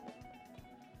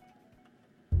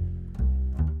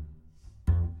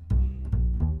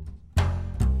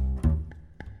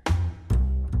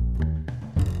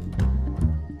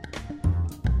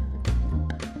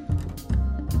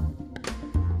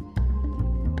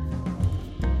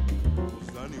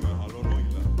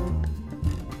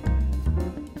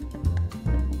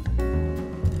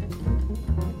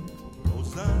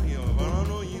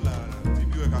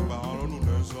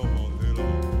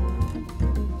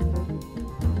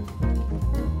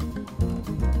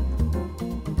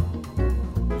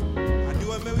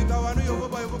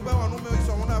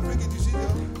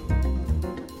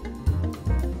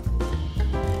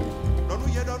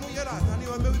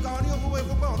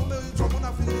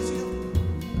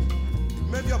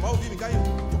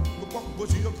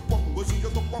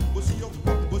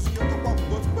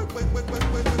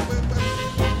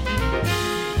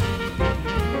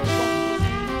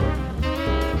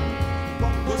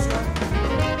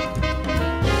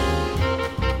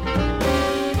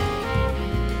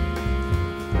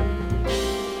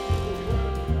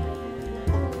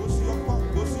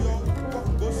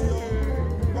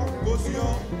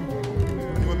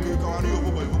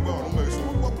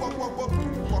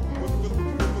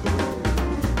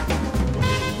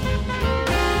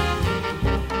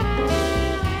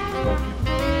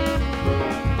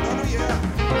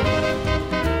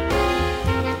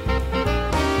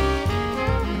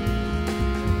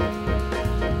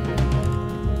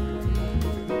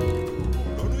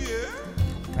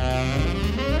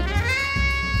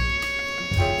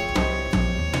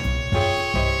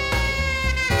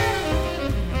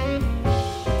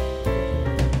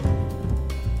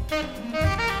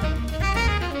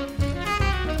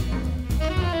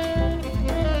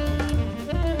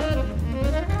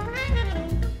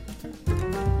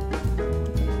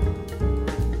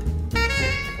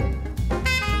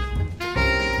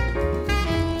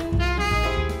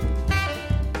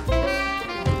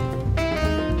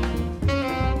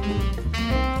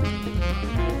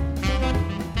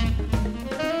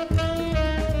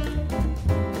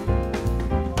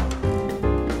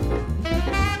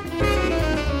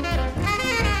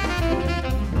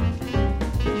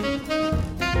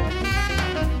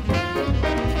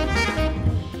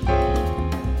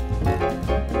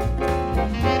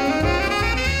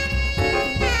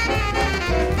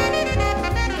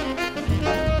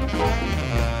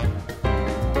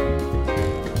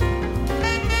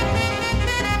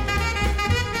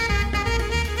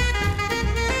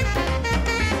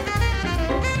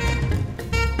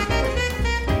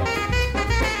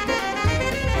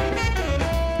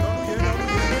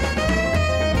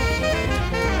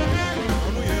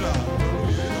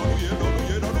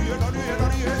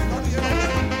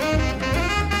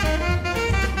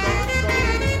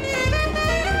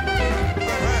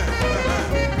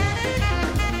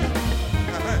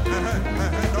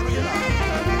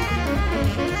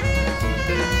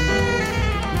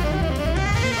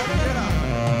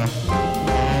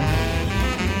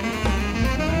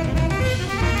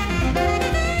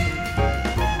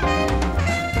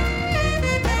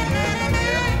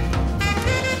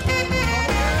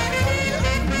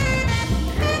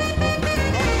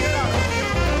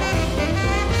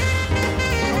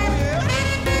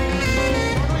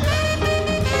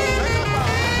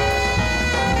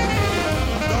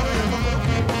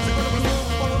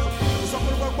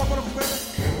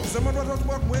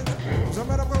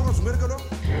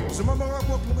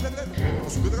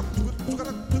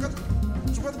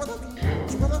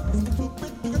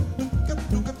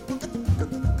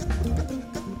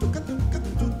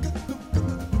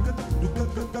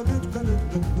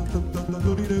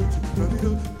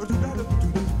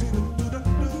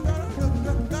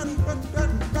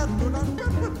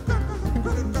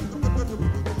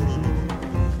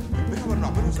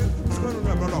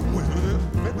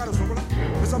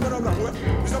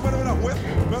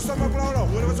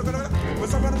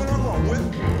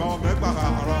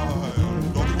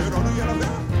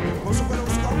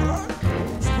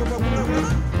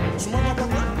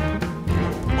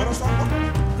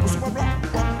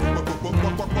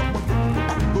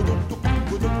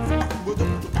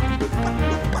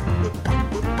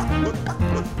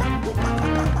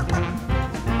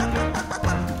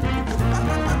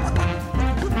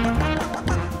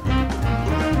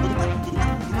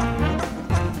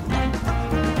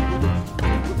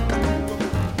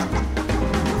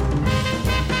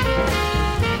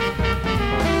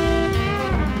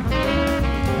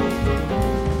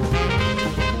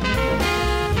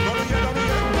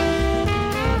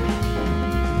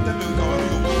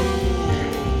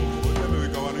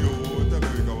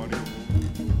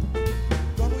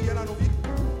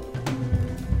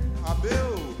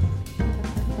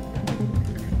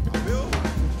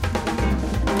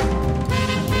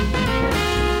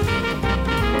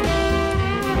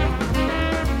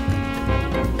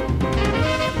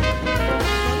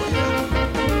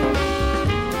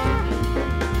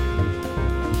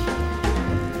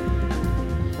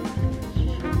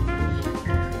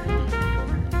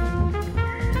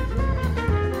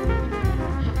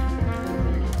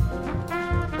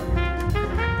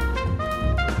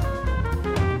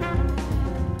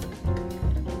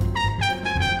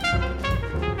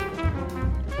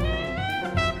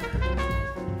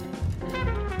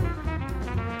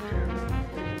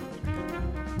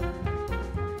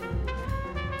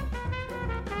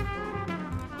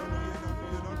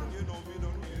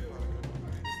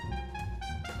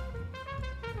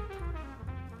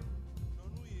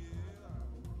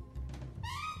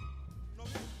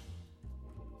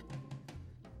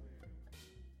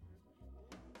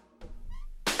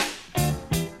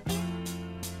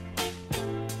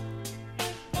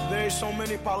 There's so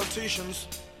many politicians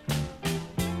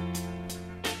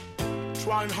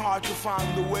trying hard to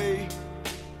find the way.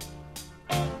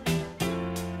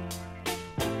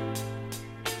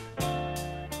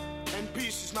 And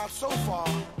peace is not so far.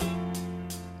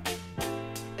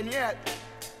 And yet,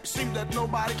 it seems that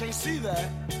nobody can see that.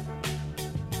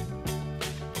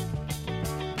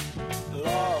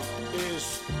 Love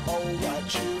is all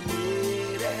what you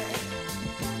need.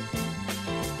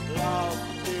 Love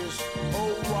is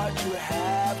all what you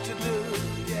have to do,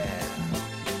 yeah.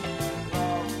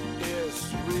 Love is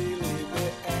really the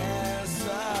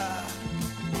answer.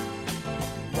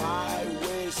 Why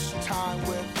waste time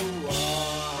with the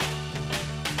war?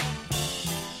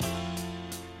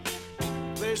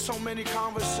 There's so many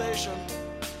conversations,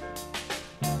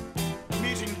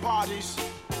 meeting parties,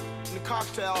 and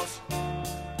cocktails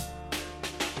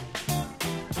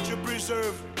to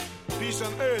preserve peace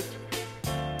on earth.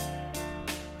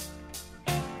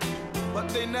 But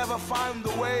they never find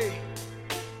the way.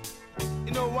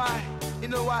 You know why? You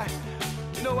know why?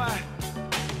 You know why?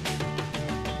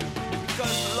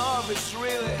 Because love is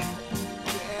really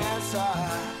the answer.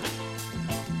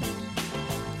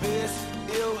 This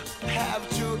you have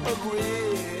to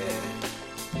agree.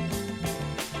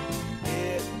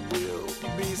 It will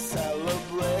be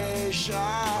celebration.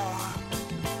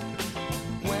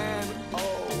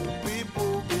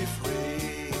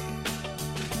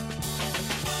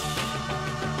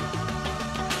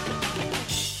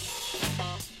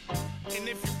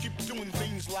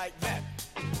 Like that,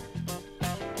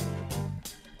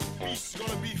 peace is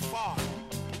gonna be far,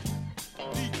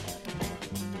 deep,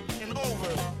 and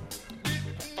over. Deep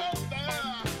and over.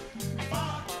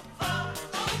 Far, far,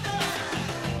 over.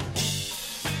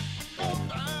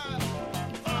 Over.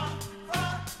 Far,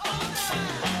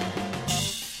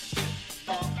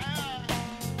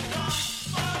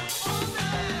 far,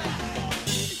 over.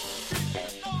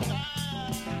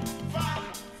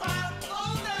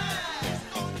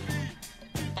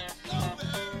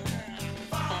 Over.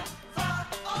 Far, far,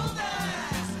 over.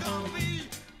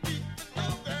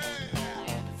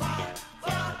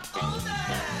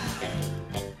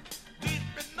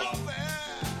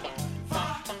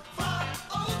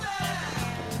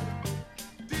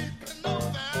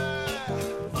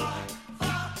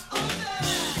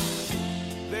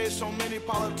 So many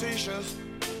politicians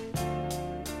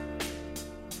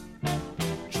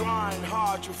trying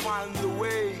hard to find the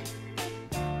way.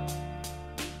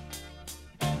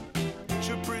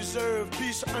 preserve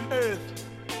peace on earth.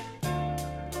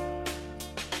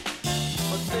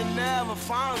 But they never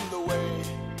found the way.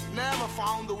 Never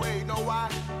found the way. You know why?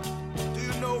 Do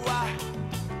you know why?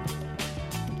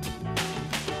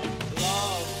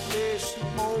 Love is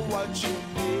all what you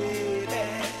need.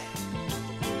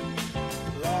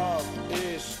 Love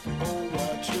is all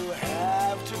what you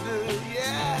have to do.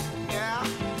 Yeah, yeah.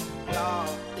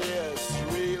 Love is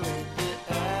really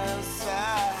the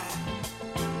answer.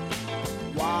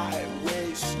 Why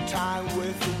waste time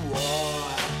with the war?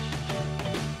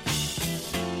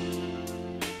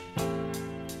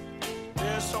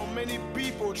 There's so many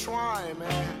people trying,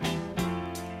 man,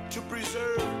 to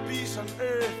preserve peace on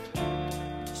earth.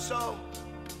 So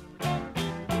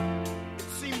it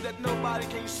seems that nobody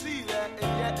can see that,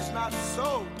 and yet it's not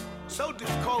so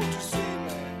difficult to see,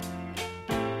 man.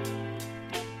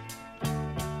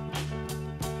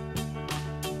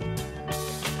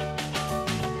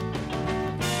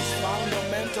 It's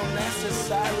fundamental,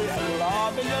 necessary, and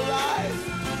love in your life.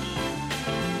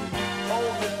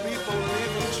 All the people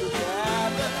living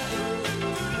together.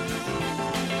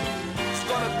 It's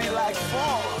gonna be like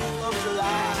 4th of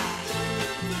July.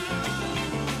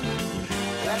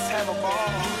 Let's have a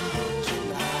ball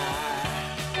tonight.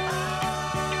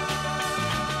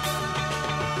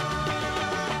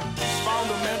 It's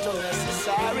fundamental,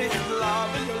 necessary,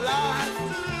 love in your life.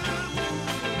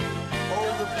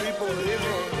 All the people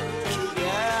living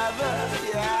together,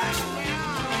 yeah.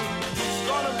 It's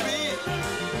gonna be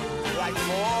like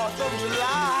 4th of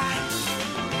July.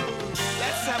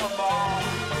 Let's have a ball.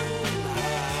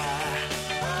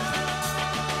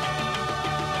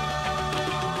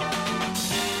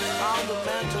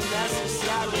 Fundamental,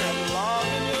 necessary, and love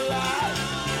in your life.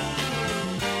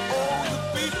 All the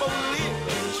people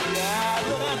living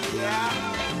together, yeah.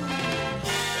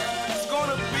 It's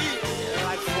gonna be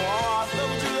like 4th of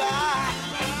July.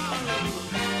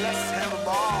 Let's have a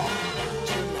ball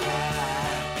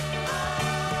tonight.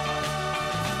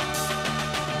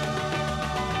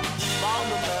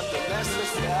 Fundamental,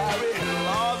 necessary, and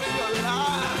love in your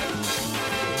life.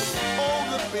 All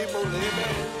the people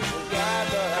living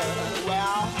together.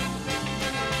 Well,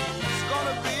 it's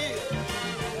gonna be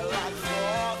like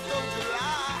 4th of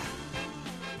July.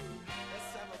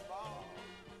 Let's have a ball.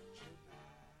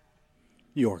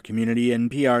 Your community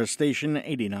NPR station,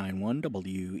 89.1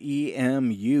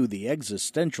 WEMU, the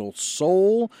existential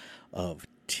soul of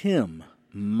Tim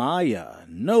Maya.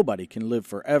 Nobody Can Live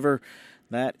Forever.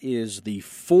 That is the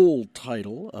full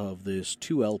title of this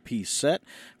 2 LP set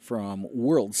from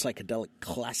World Psychedelic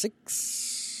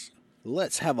Classics.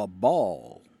 Let's have a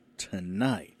ball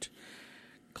tonight.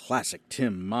 Classic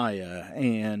Tim Maya.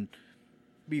 And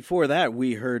before that,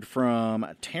 we heard from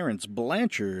Terrence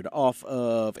Blanchard off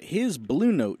of his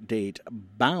Blue Note date,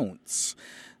 Bounce.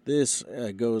 This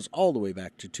goes all the way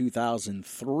back to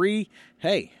 2003.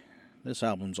 Hey, this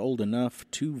album's old enough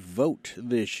to vote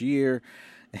this year.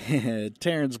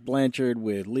 Terrence Blanchard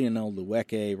with Lionel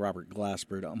Lueke, Robert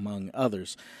Glassford, among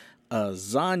others.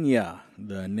 Zanya,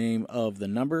 the name of the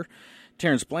number.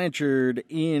 Terrence Blanchard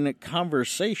in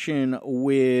conversation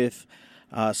with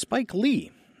Spike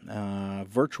Lee.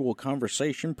 Virtual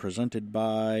conversation presented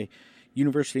by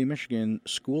University of Michigan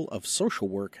School of Social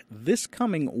Work this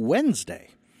coming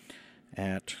Wednesday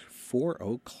at 4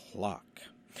 o'clock.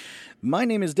 My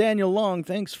name is Daniel Long.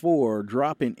 Thanks for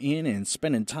dropping in and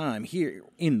spending time here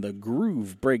in the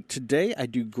Groove Break today. I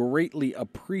do greatly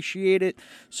appreciate it.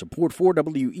 Support for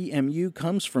WEMU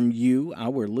comes from you,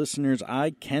 our listeners.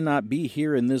 I cannot be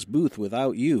here in this booth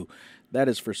without you. That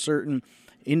is for certain.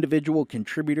 Individual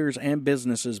contributors and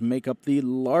businesses make up the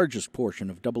largest portion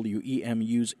of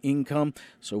WEMU's income,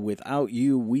 so without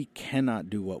you, we cannot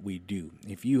do what we do.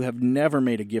 If you have never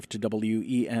made a gift to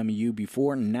WEMU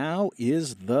before, now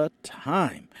is the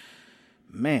time.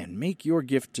 Man, make your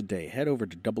gift today. Head over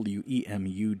to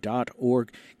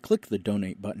WEMU.org, click the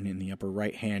donate button in the upper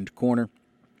right-hand corner,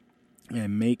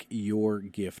 and make your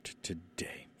gift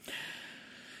today.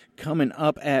 Coming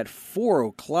up at 4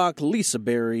 o'clock, Lisa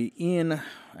Berry in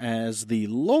as the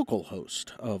local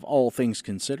host of All Things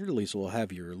Considered. Lisa will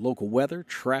have your local weather,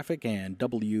 traffic, and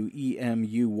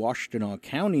WEMU Washtenaw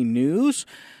County news.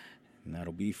 And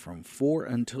that'll be from 4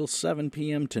 until 7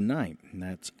 p.m. tonight. And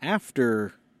that's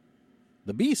after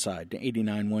the B-side to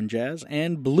 89.1 Jazz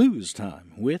and Blues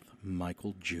Time with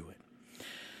Michael Jewett.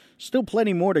 Still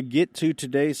plenty more to get to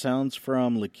today. Sounds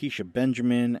from Lakecia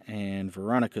Benjamin and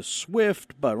Veronica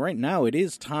Swift. But right now it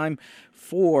is time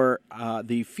for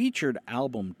the featured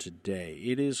album today.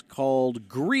 It is called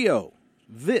Griot.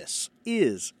 This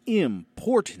is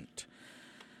Important.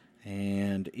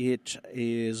 And it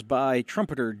is by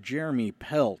trumpeter Jeremy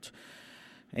Pelt.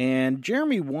 And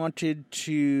Jeremy wanted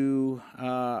to,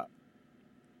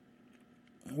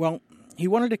 he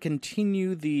wanted to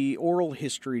continue the oral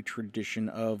history tradition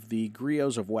of the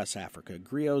griots of West Africa.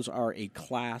 Griots are a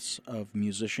class of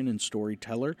musician and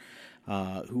storyteller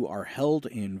who are held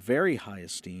in very high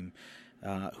esteem,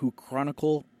 who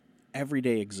chronicle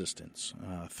everyday existence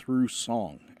through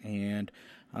song. And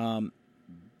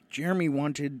Jeremy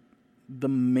wanted the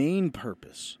main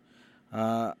purpose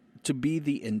to be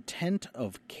the intent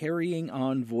of carrying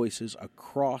on voices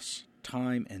across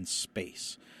time and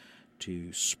space,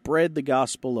 to spread the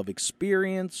gospel of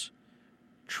experience,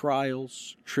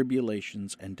 trials,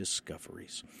 tribulations, and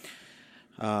discoveries.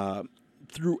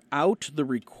 Throughout the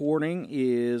recording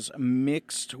is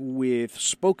mixed with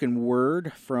spoken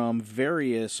word from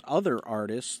various other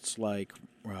artists like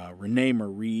Rene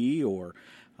Marie or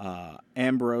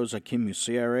Ambrose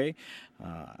Akimusere,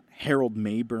 Harold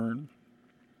Mayburn.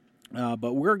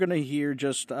 But we're going to hear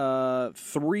just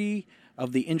 3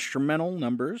 of the instrumental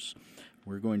numbers.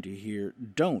 We're going to hear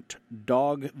Don't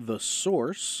Dog the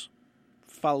Source,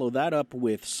 follow that up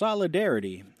with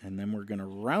Solidarity, and then we're going to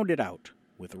round it out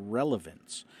with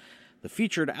Relevance. The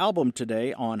featured album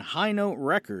today on High Note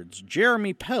Records,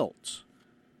 Jeremy Pelt,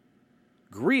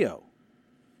 Griot,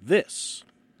 This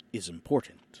is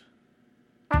Important.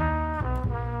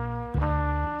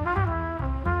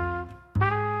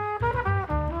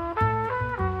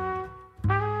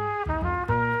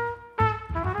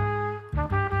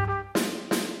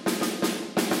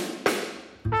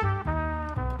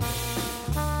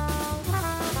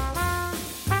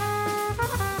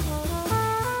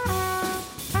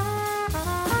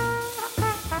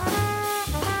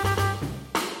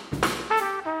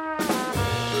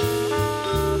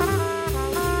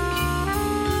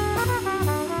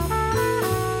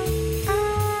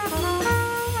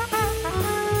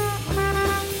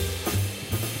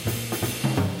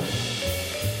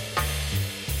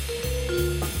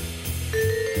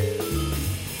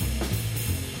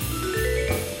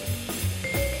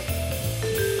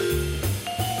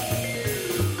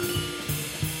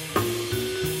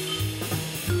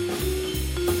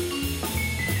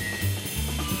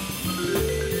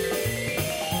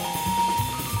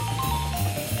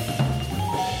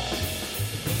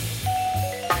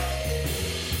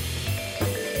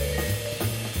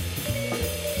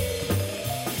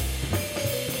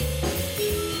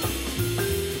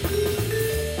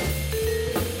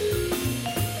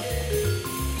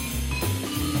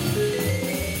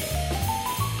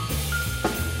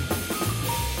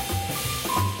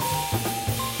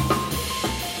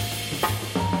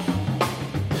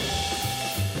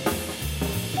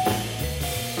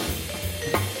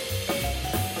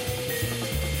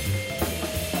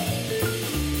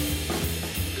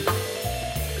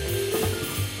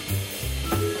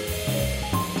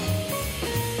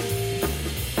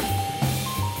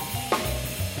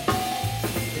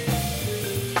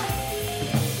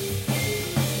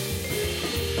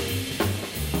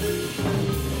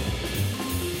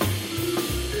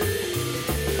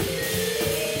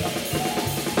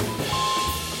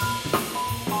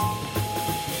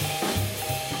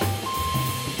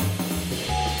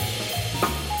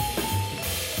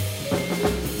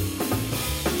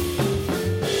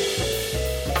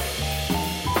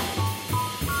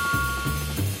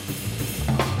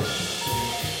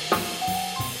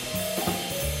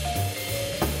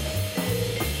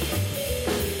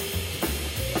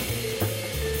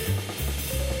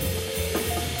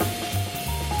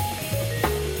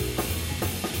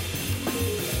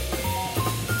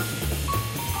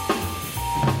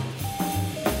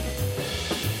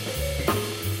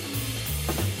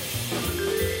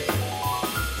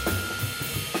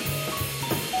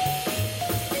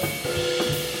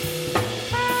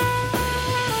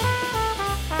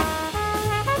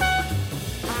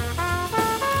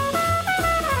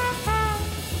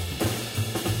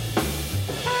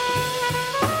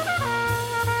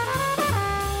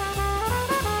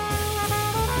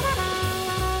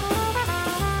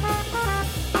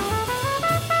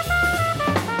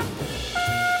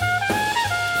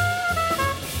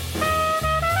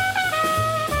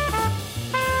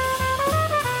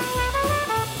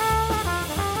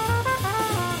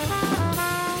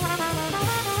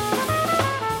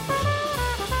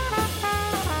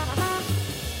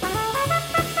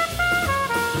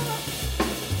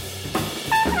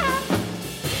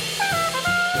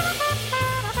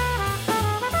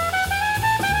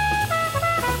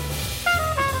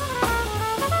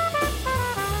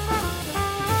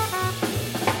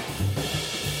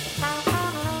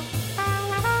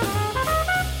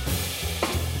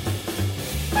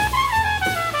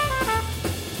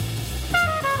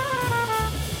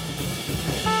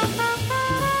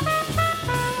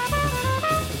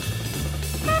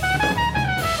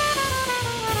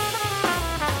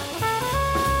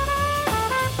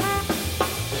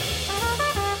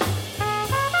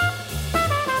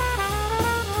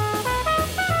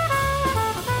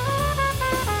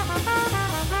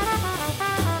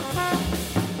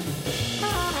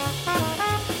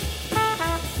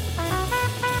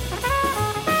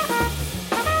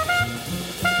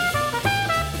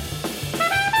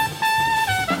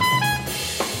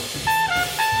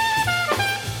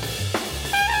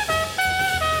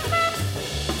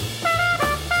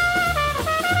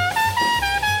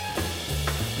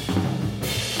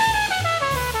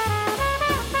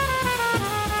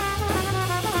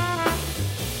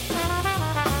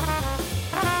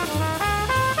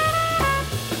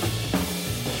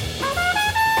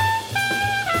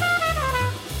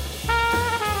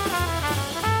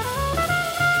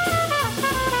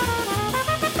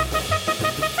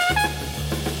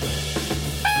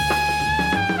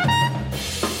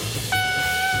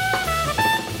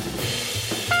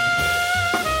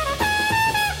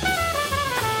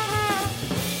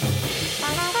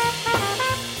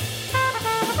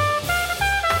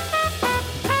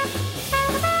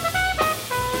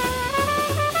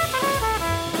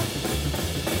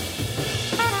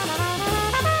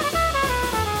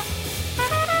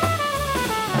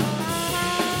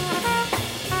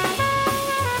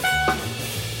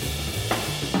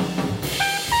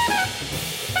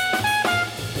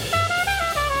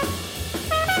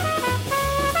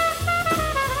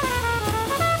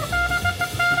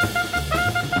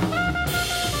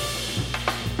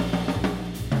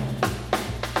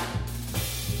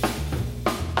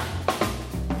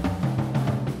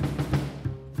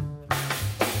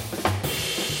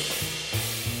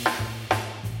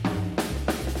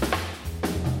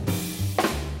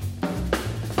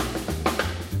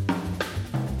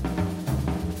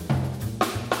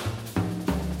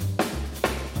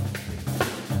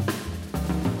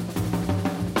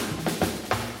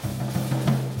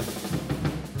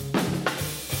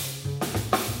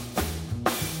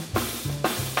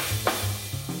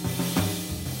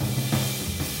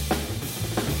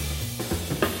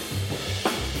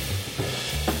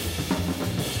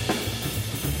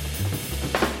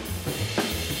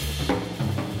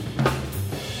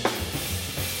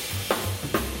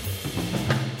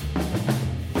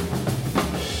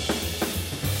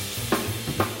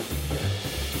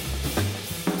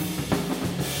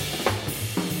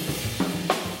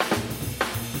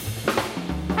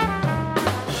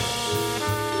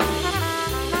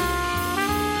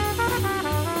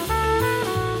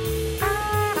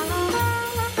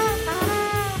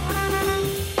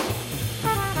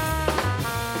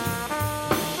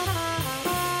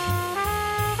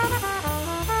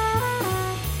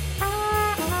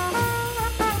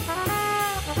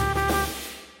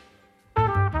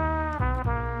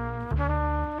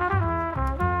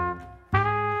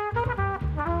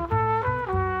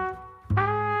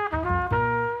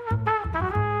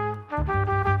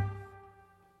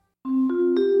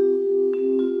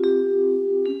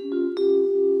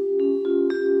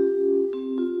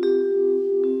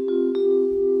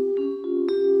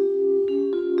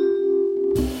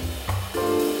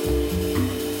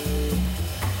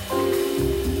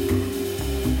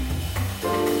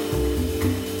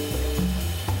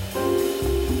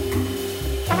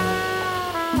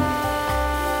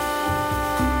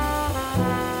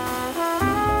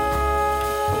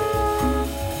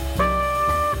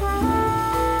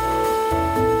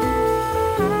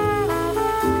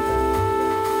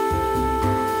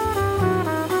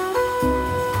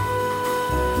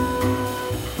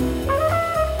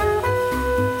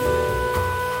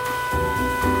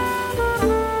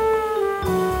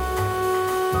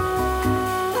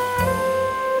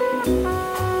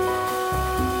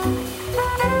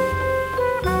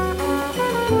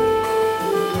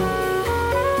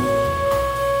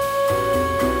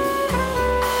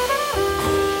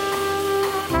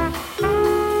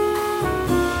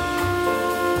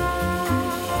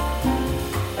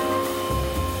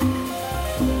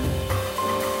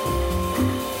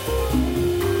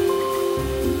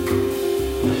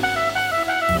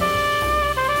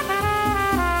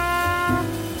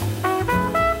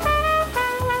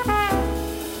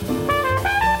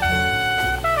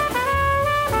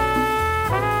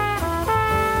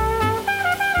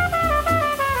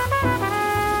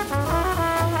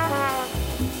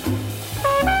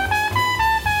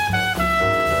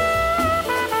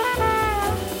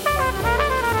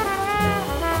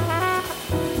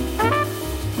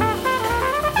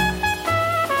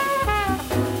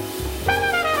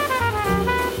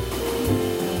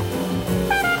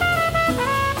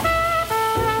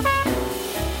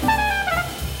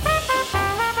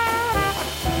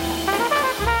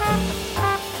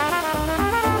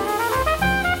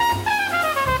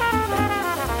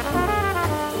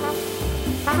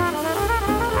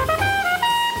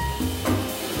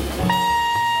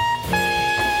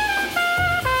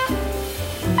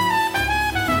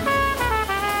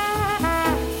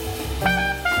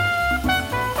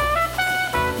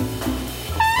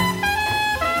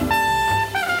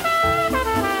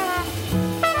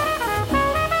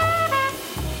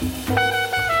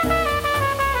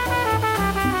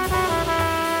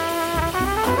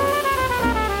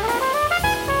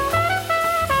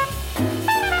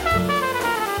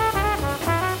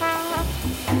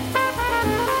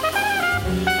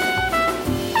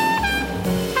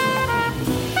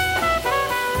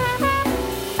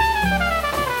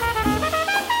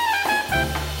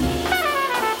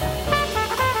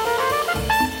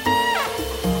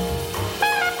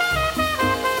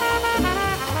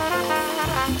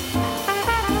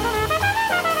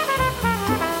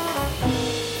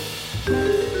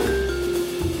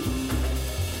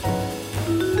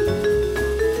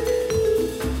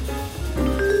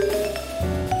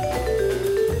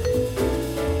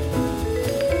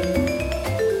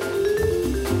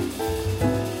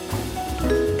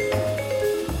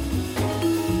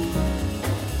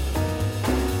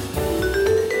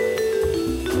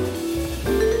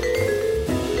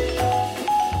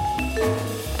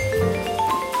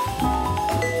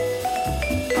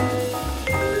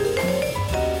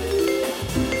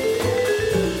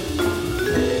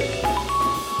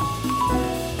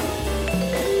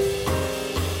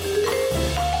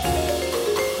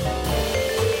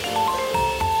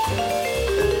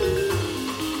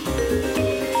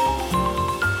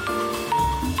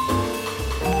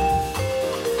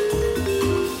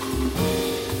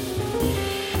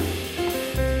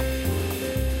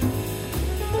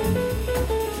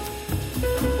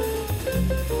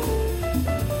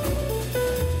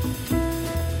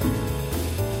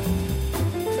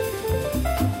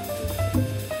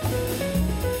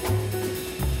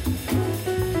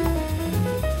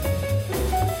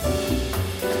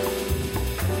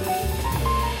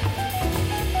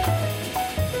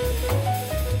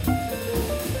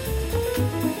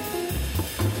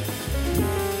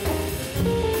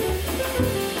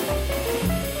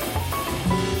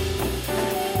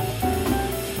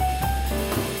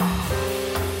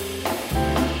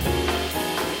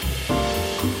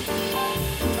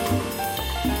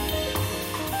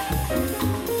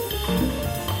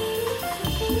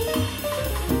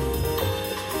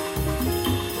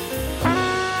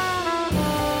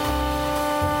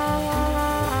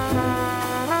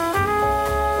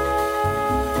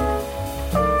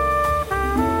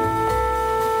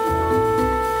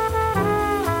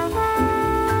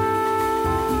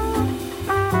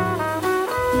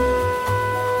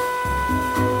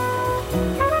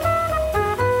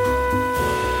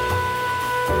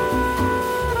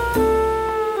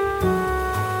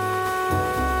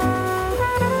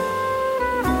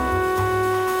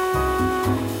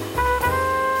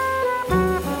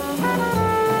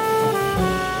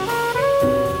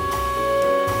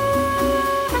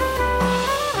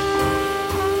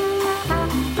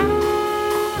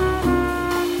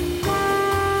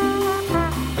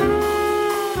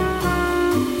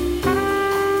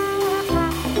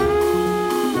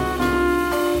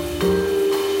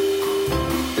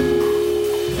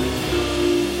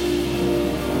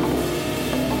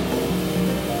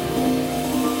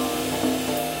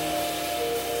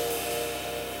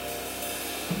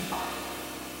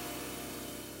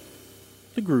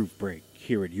 The Groove Break,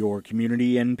 here at your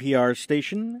community NPR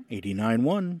station,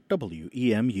 89.1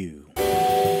 WEMU.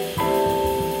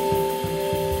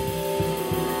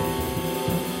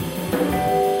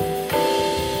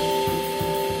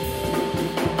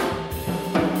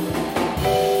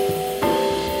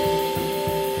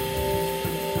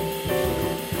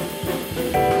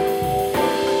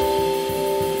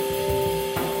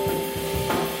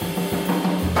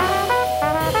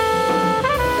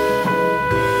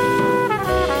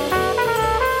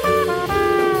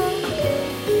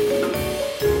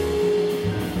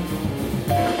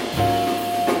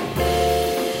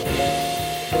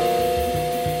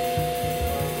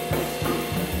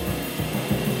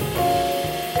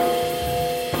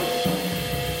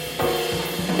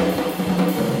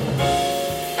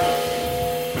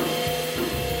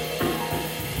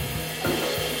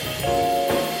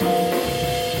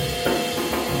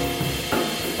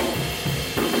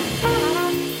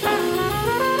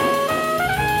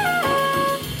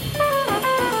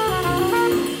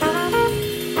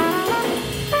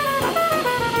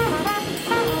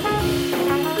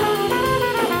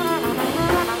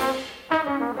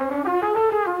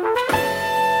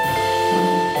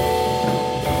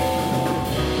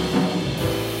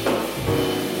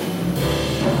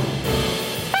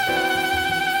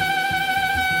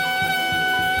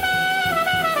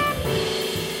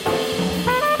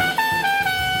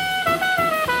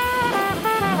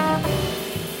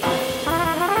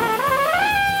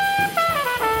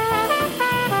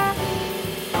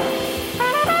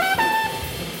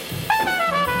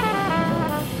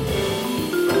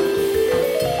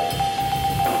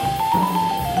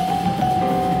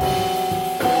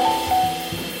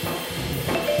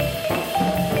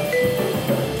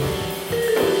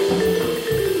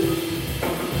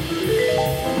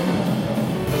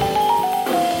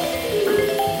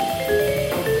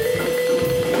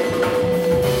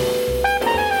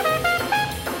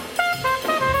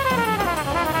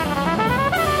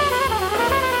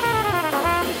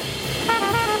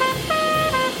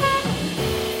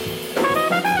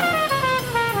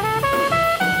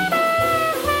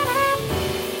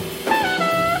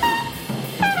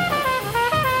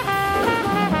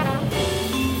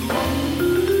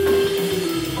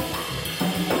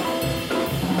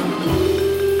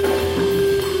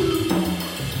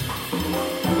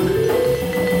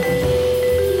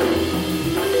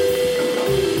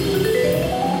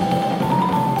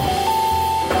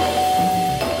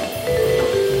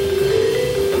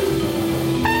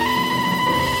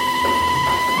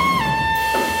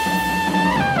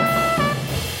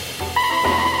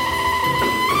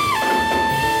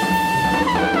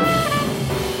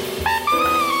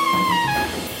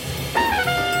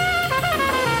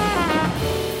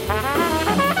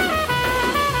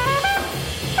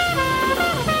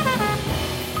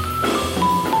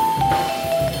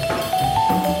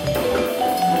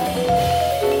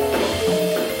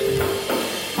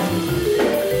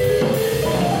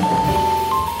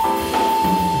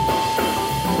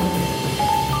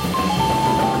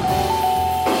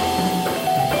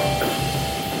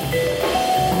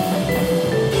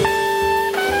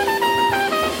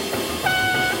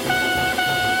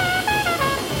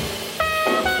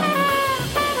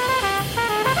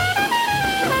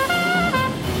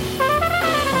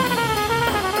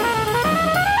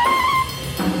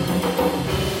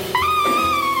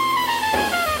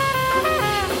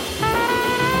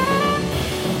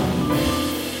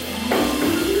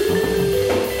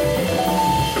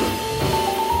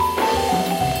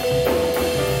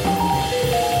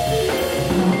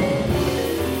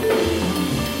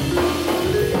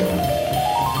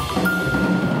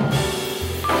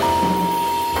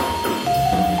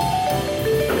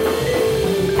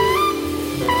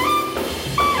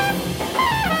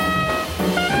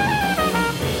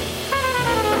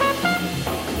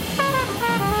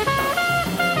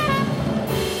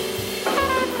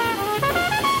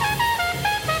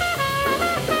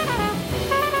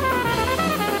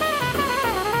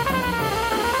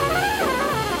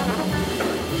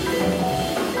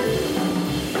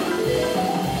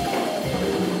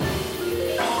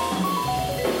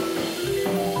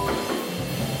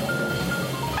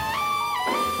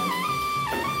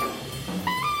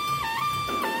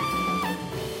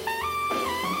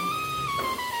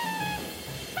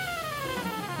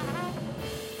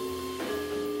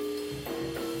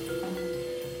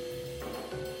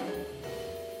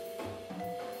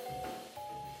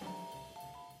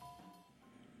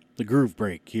 The Groove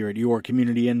Break here at your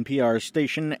community NPR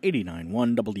station,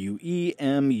 89.1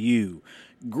 WEMU.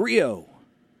 Griot,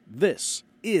 this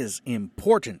is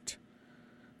important.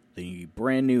 the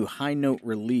brand new high note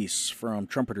release from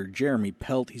trumpeter Jeremy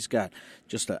Pelt. He's got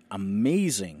just an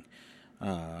amazing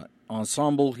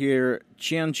ensemble here.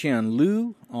 Qian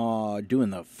Lu doing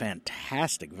the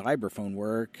fantastic vibraphone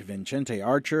work. Vincente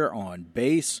Archer on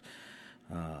bass.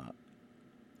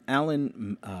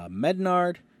 Alan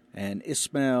Mednard and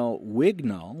Ismail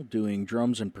Wignall doing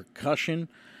drums and percussion.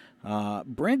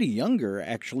 Brandy Younger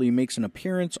actually makes an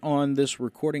appearance on this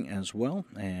recording as well,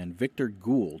 and Victor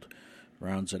Gould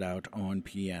rounds it out on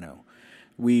piano.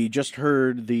 We just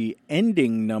heard the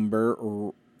ending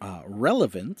number,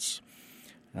 Relevance.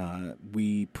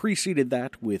 We preceded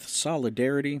that with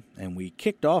Solidarity, and we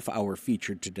kicked off our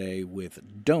feature today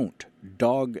with Don't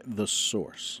Dog the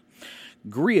Source.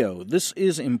 Griot, This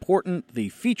Is Important, the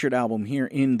featured album here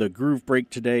in the Groove Break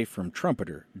today from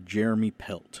trumpeter Jeremy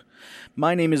Pelt.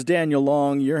 My name is Daniel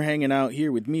Long. You're hanging out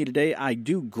here with me today. I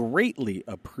do greatly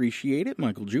appreciate it.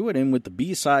 Michael Jewett in with the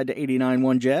B-side to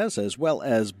 89.1 Jazz, as well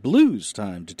as Blues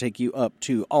Time to take you up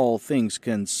to All Things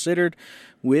Considered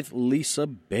with Lisa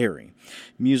Berry.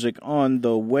 Music on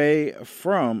the way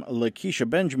from Lakecia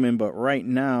Benjamin, but right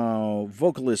now,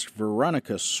 vocalist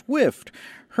Veronica Swift.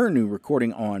 Her new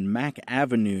recording on Mac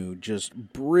Avenue, just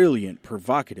brilliant,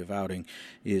 provocative outing,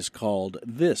 is called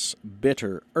This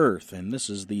Bitter Earth, and this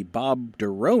is the Bob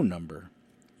Duro number,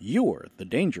 You're the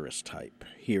Dangerous Type,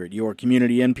 here at your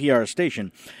community NPR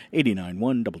station,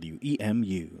 89.1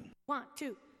 WEMU. 1,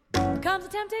 2. Comes a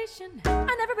temptation,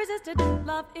 I never resisted.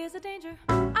 Love is a danger,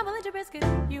 I'm willing to risk it.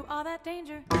 You are that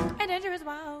danger, and danger is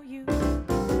wow, you.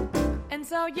 And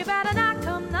so you better not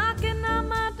come knocking on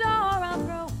my door, I'll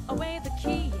throw away the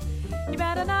key. You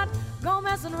better not go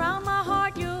messing around my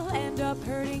heart, you'll end up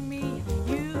hurting me.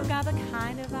 You've got the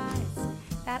kind of eyes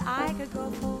that I could go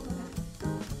for.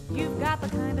 You've got the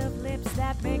kind of lips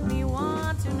that make me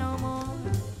want to know more.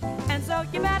 And so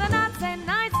you better not say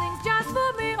nice things just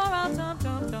for me, or I'll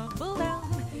tumble down.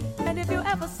 And if you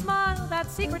ever smile, that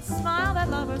secret smile, that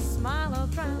lover's smile, I'll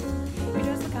drown. You're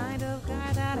just the kind of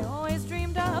guy that I always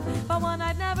dreamed of, but one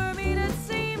I'd never meet, it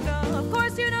seemed of. Of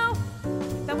course you know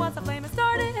that once the flame has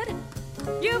started,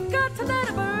 you've got to let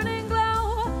it burn and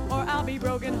glow, or I'll be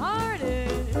broken hearted.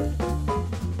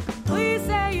 Please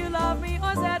say you love me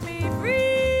or set me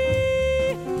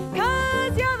free,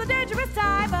 'cause you're the dangerous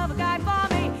type of a guy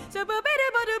for me. So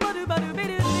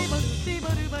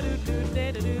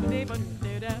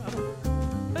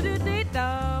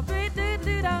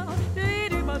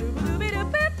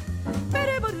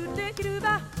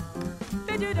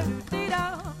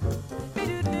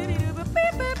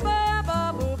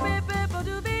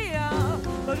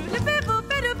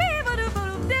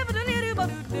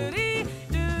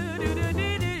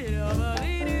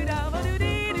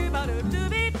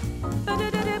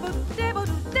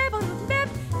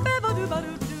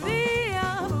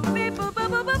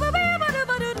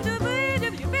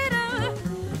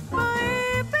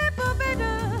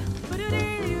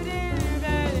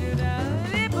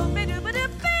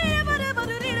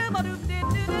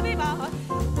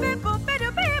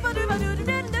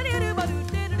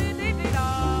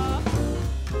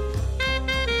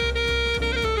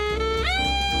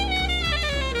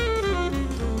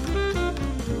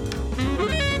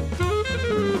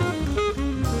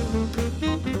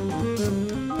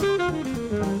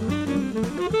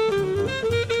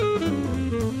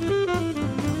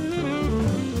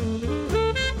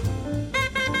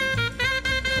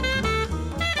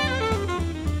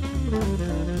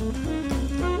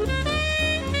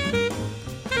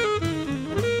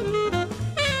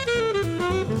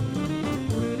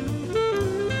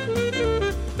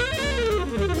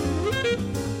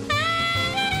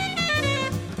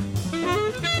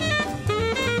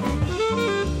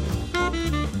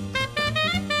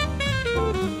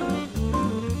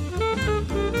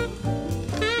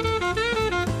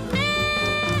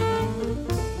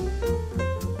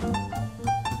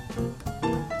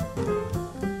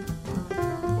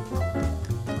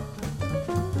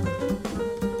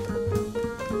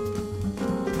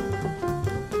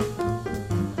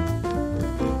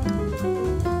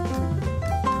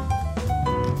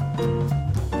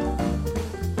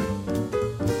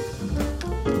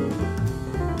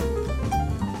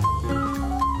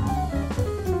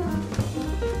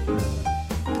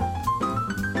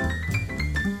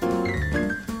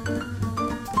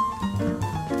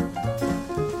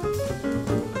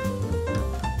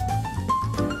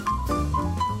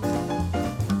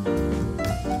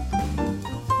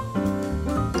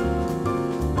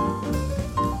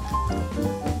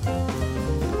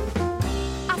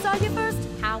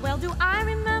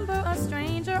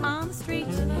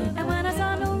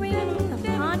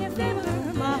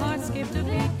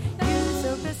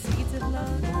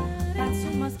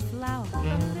allow.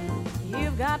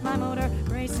 You've got my motor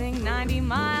racing 90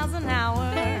 miles an hour.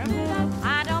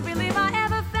 I don't believe I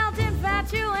ever felt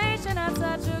infatuation at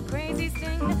such a crazy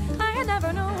sting. I had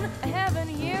never known a heaven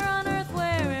here on earth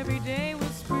where every day was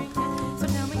spring. So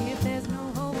tell me if there's no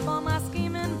hope for my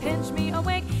scheming. Pinch me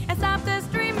awake and stop this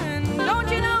dreaming. Don't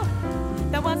you know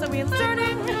that once the wheel's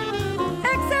turning,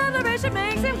 acceleration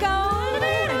makes him go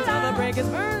until the brake is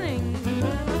burning.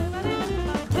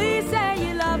 Please say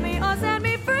you love me or set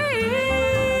me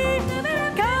free,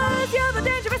 'cause you're the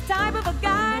dangerous type of a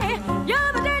guy.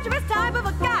 You're the dangerous type of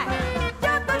a guy.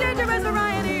 You're the dangerous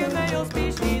variety of male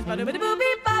species. But a bit of a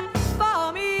beep up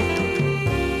for me.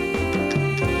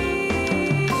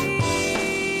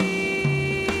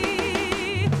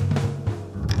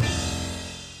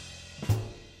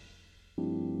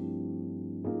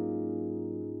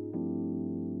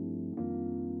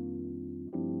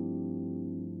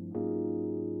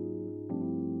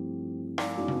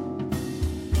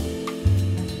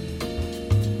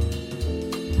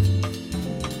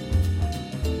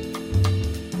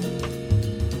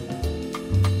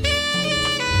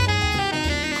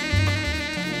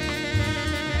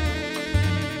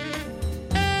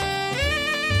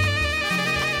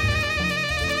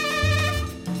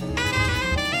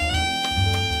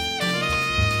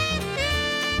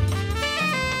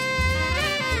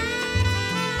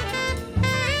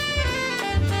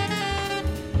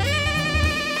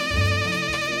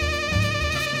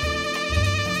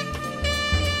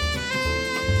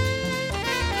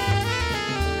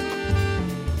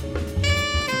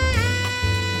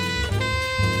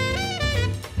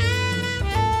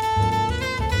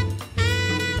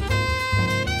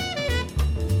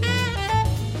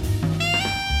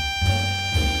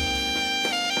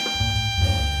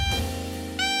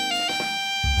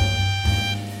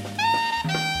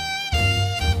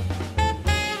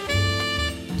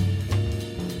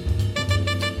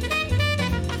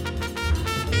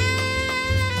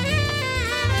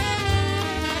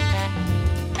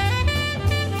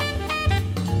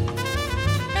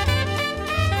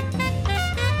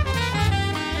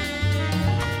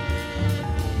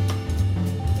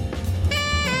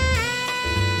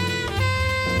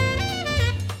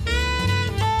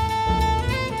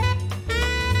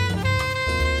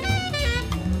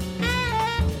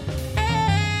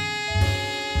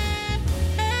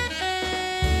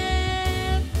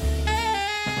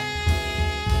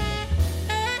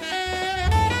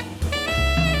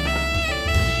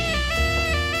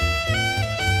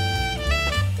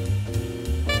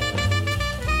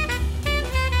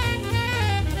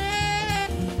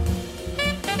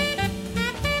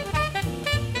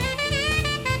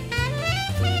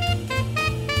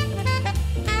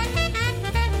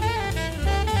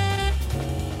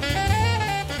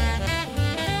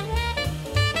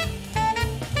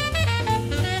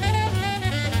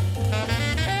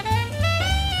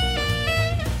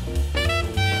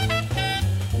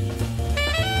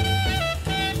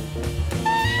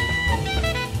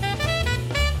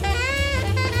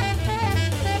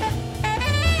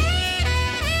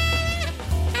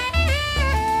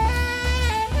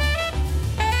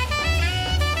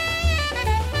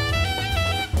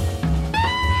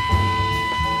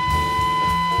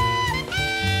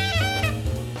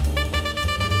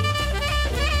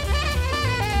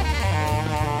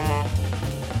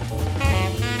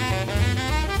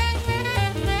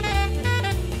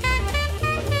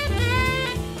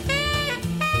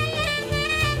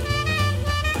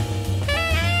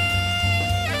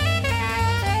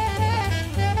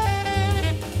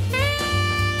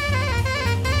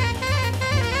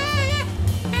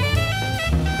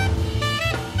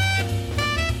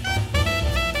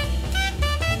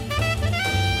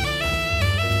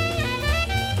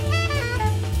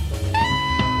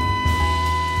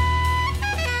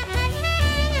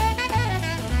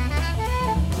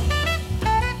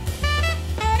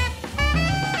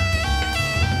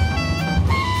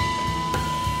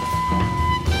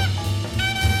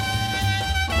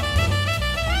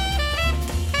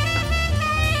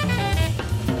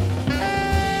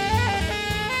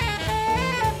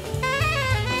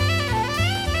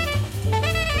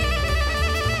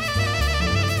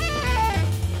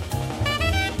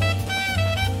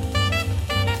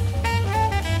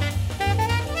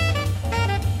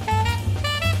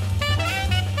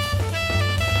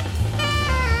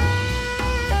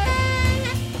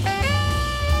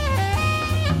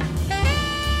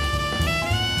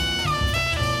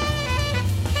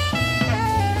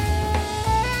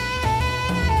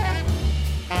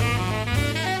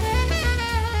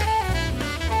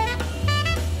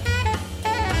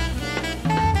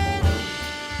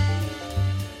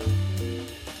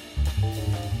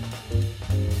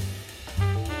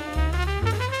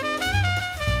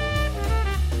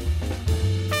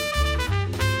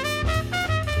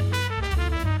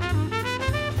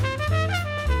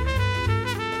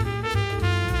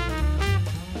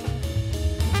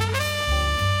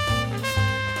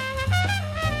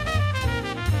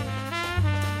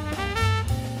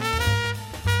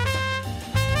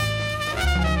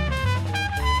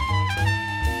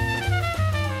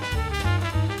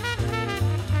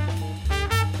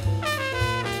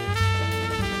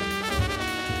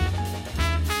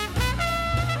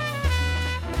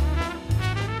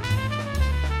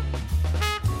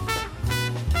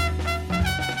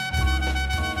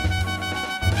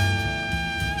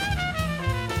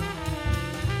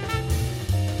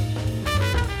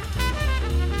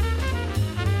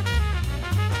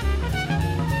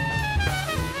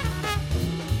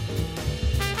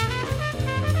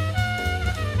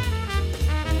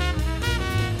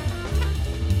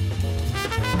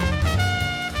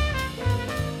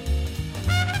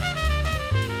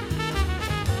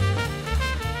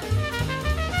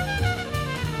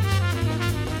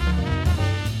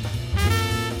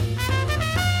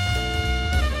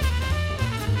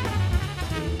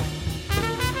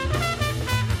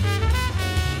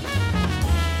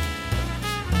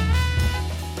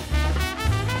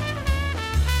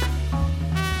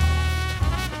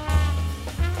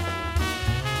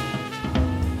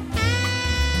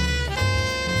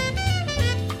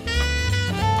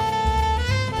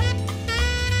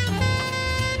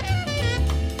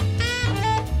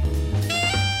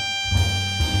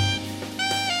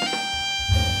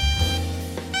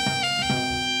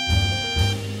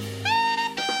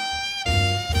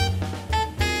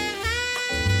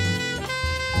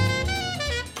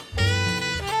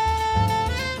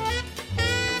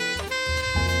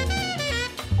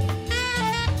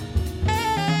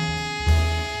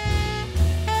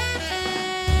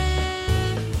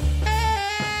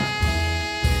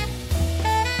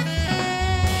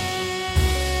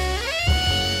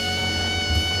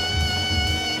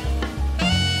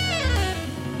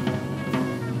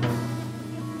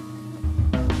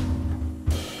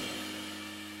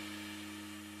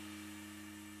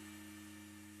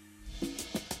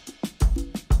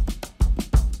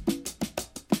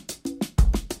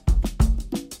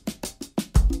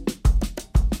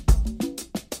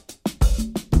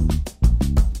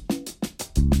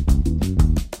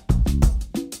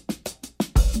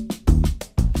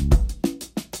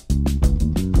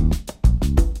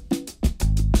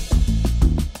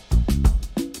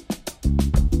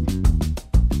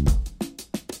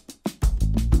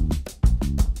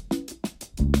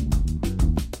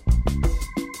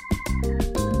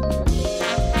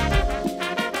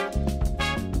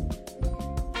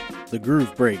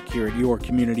 Groove Break here at your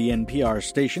community NPR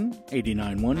station,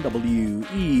 89.1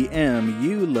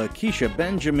 WEMU. Lakecia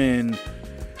Benjamin,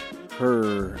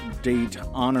 her date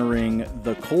honoring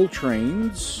the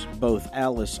Coltranes, both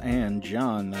Alice and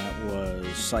John. That was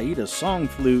Saida Song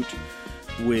Flute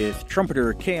with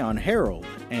trumpeter Keon Harold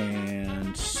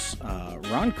and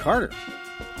Ron Carter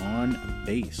on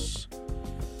bass.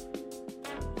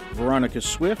 Veronica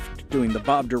Swift doing the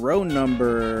Bob Duro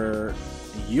number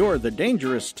You're the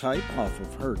Dangerous Type off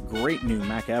of her great new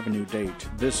Mac Avenue date,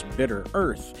 This Bitter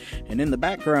Earth. And in the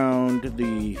background,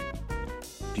 the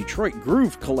Detroit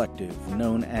Groove Collective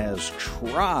known as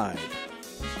Tribe.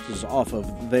 This is off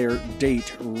of their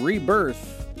date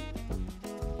Rebirth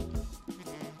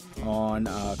on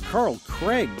Carl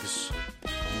Craig's,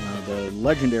 the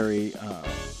legendary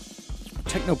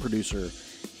techno producer,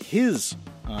 his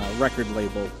record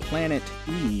label, Planet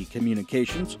E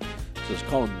Communications. This is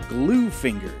called Glue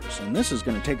Fingers, and this is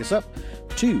going to take us up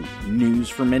to news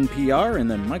from NPR, and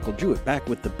then Michael Jewett back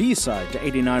with the B-side to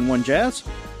 89.1 Jazz,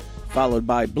 followed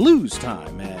by Blues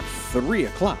Time at 3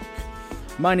 o'clock.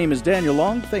 My name is Daniel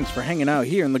Long. Thanks for hanging out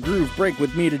here in the Groove Break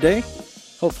with me today.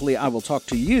 Hopefully I will talk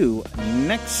to you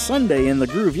next Sunday in the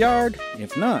Groove Yard.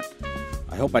 If not,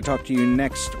 I hope I talk to you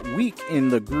next week in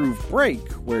the Groove Break,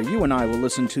 where you and I will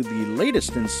listen to the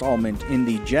latest installment in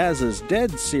the Jazz is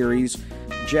Dead series,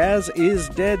 Jazz is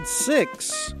Dead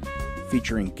 6,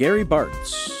 featuring Gary Bartz.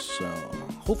 So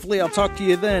hopefully I'll talk to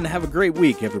you then. Have a great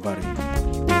week, everybody.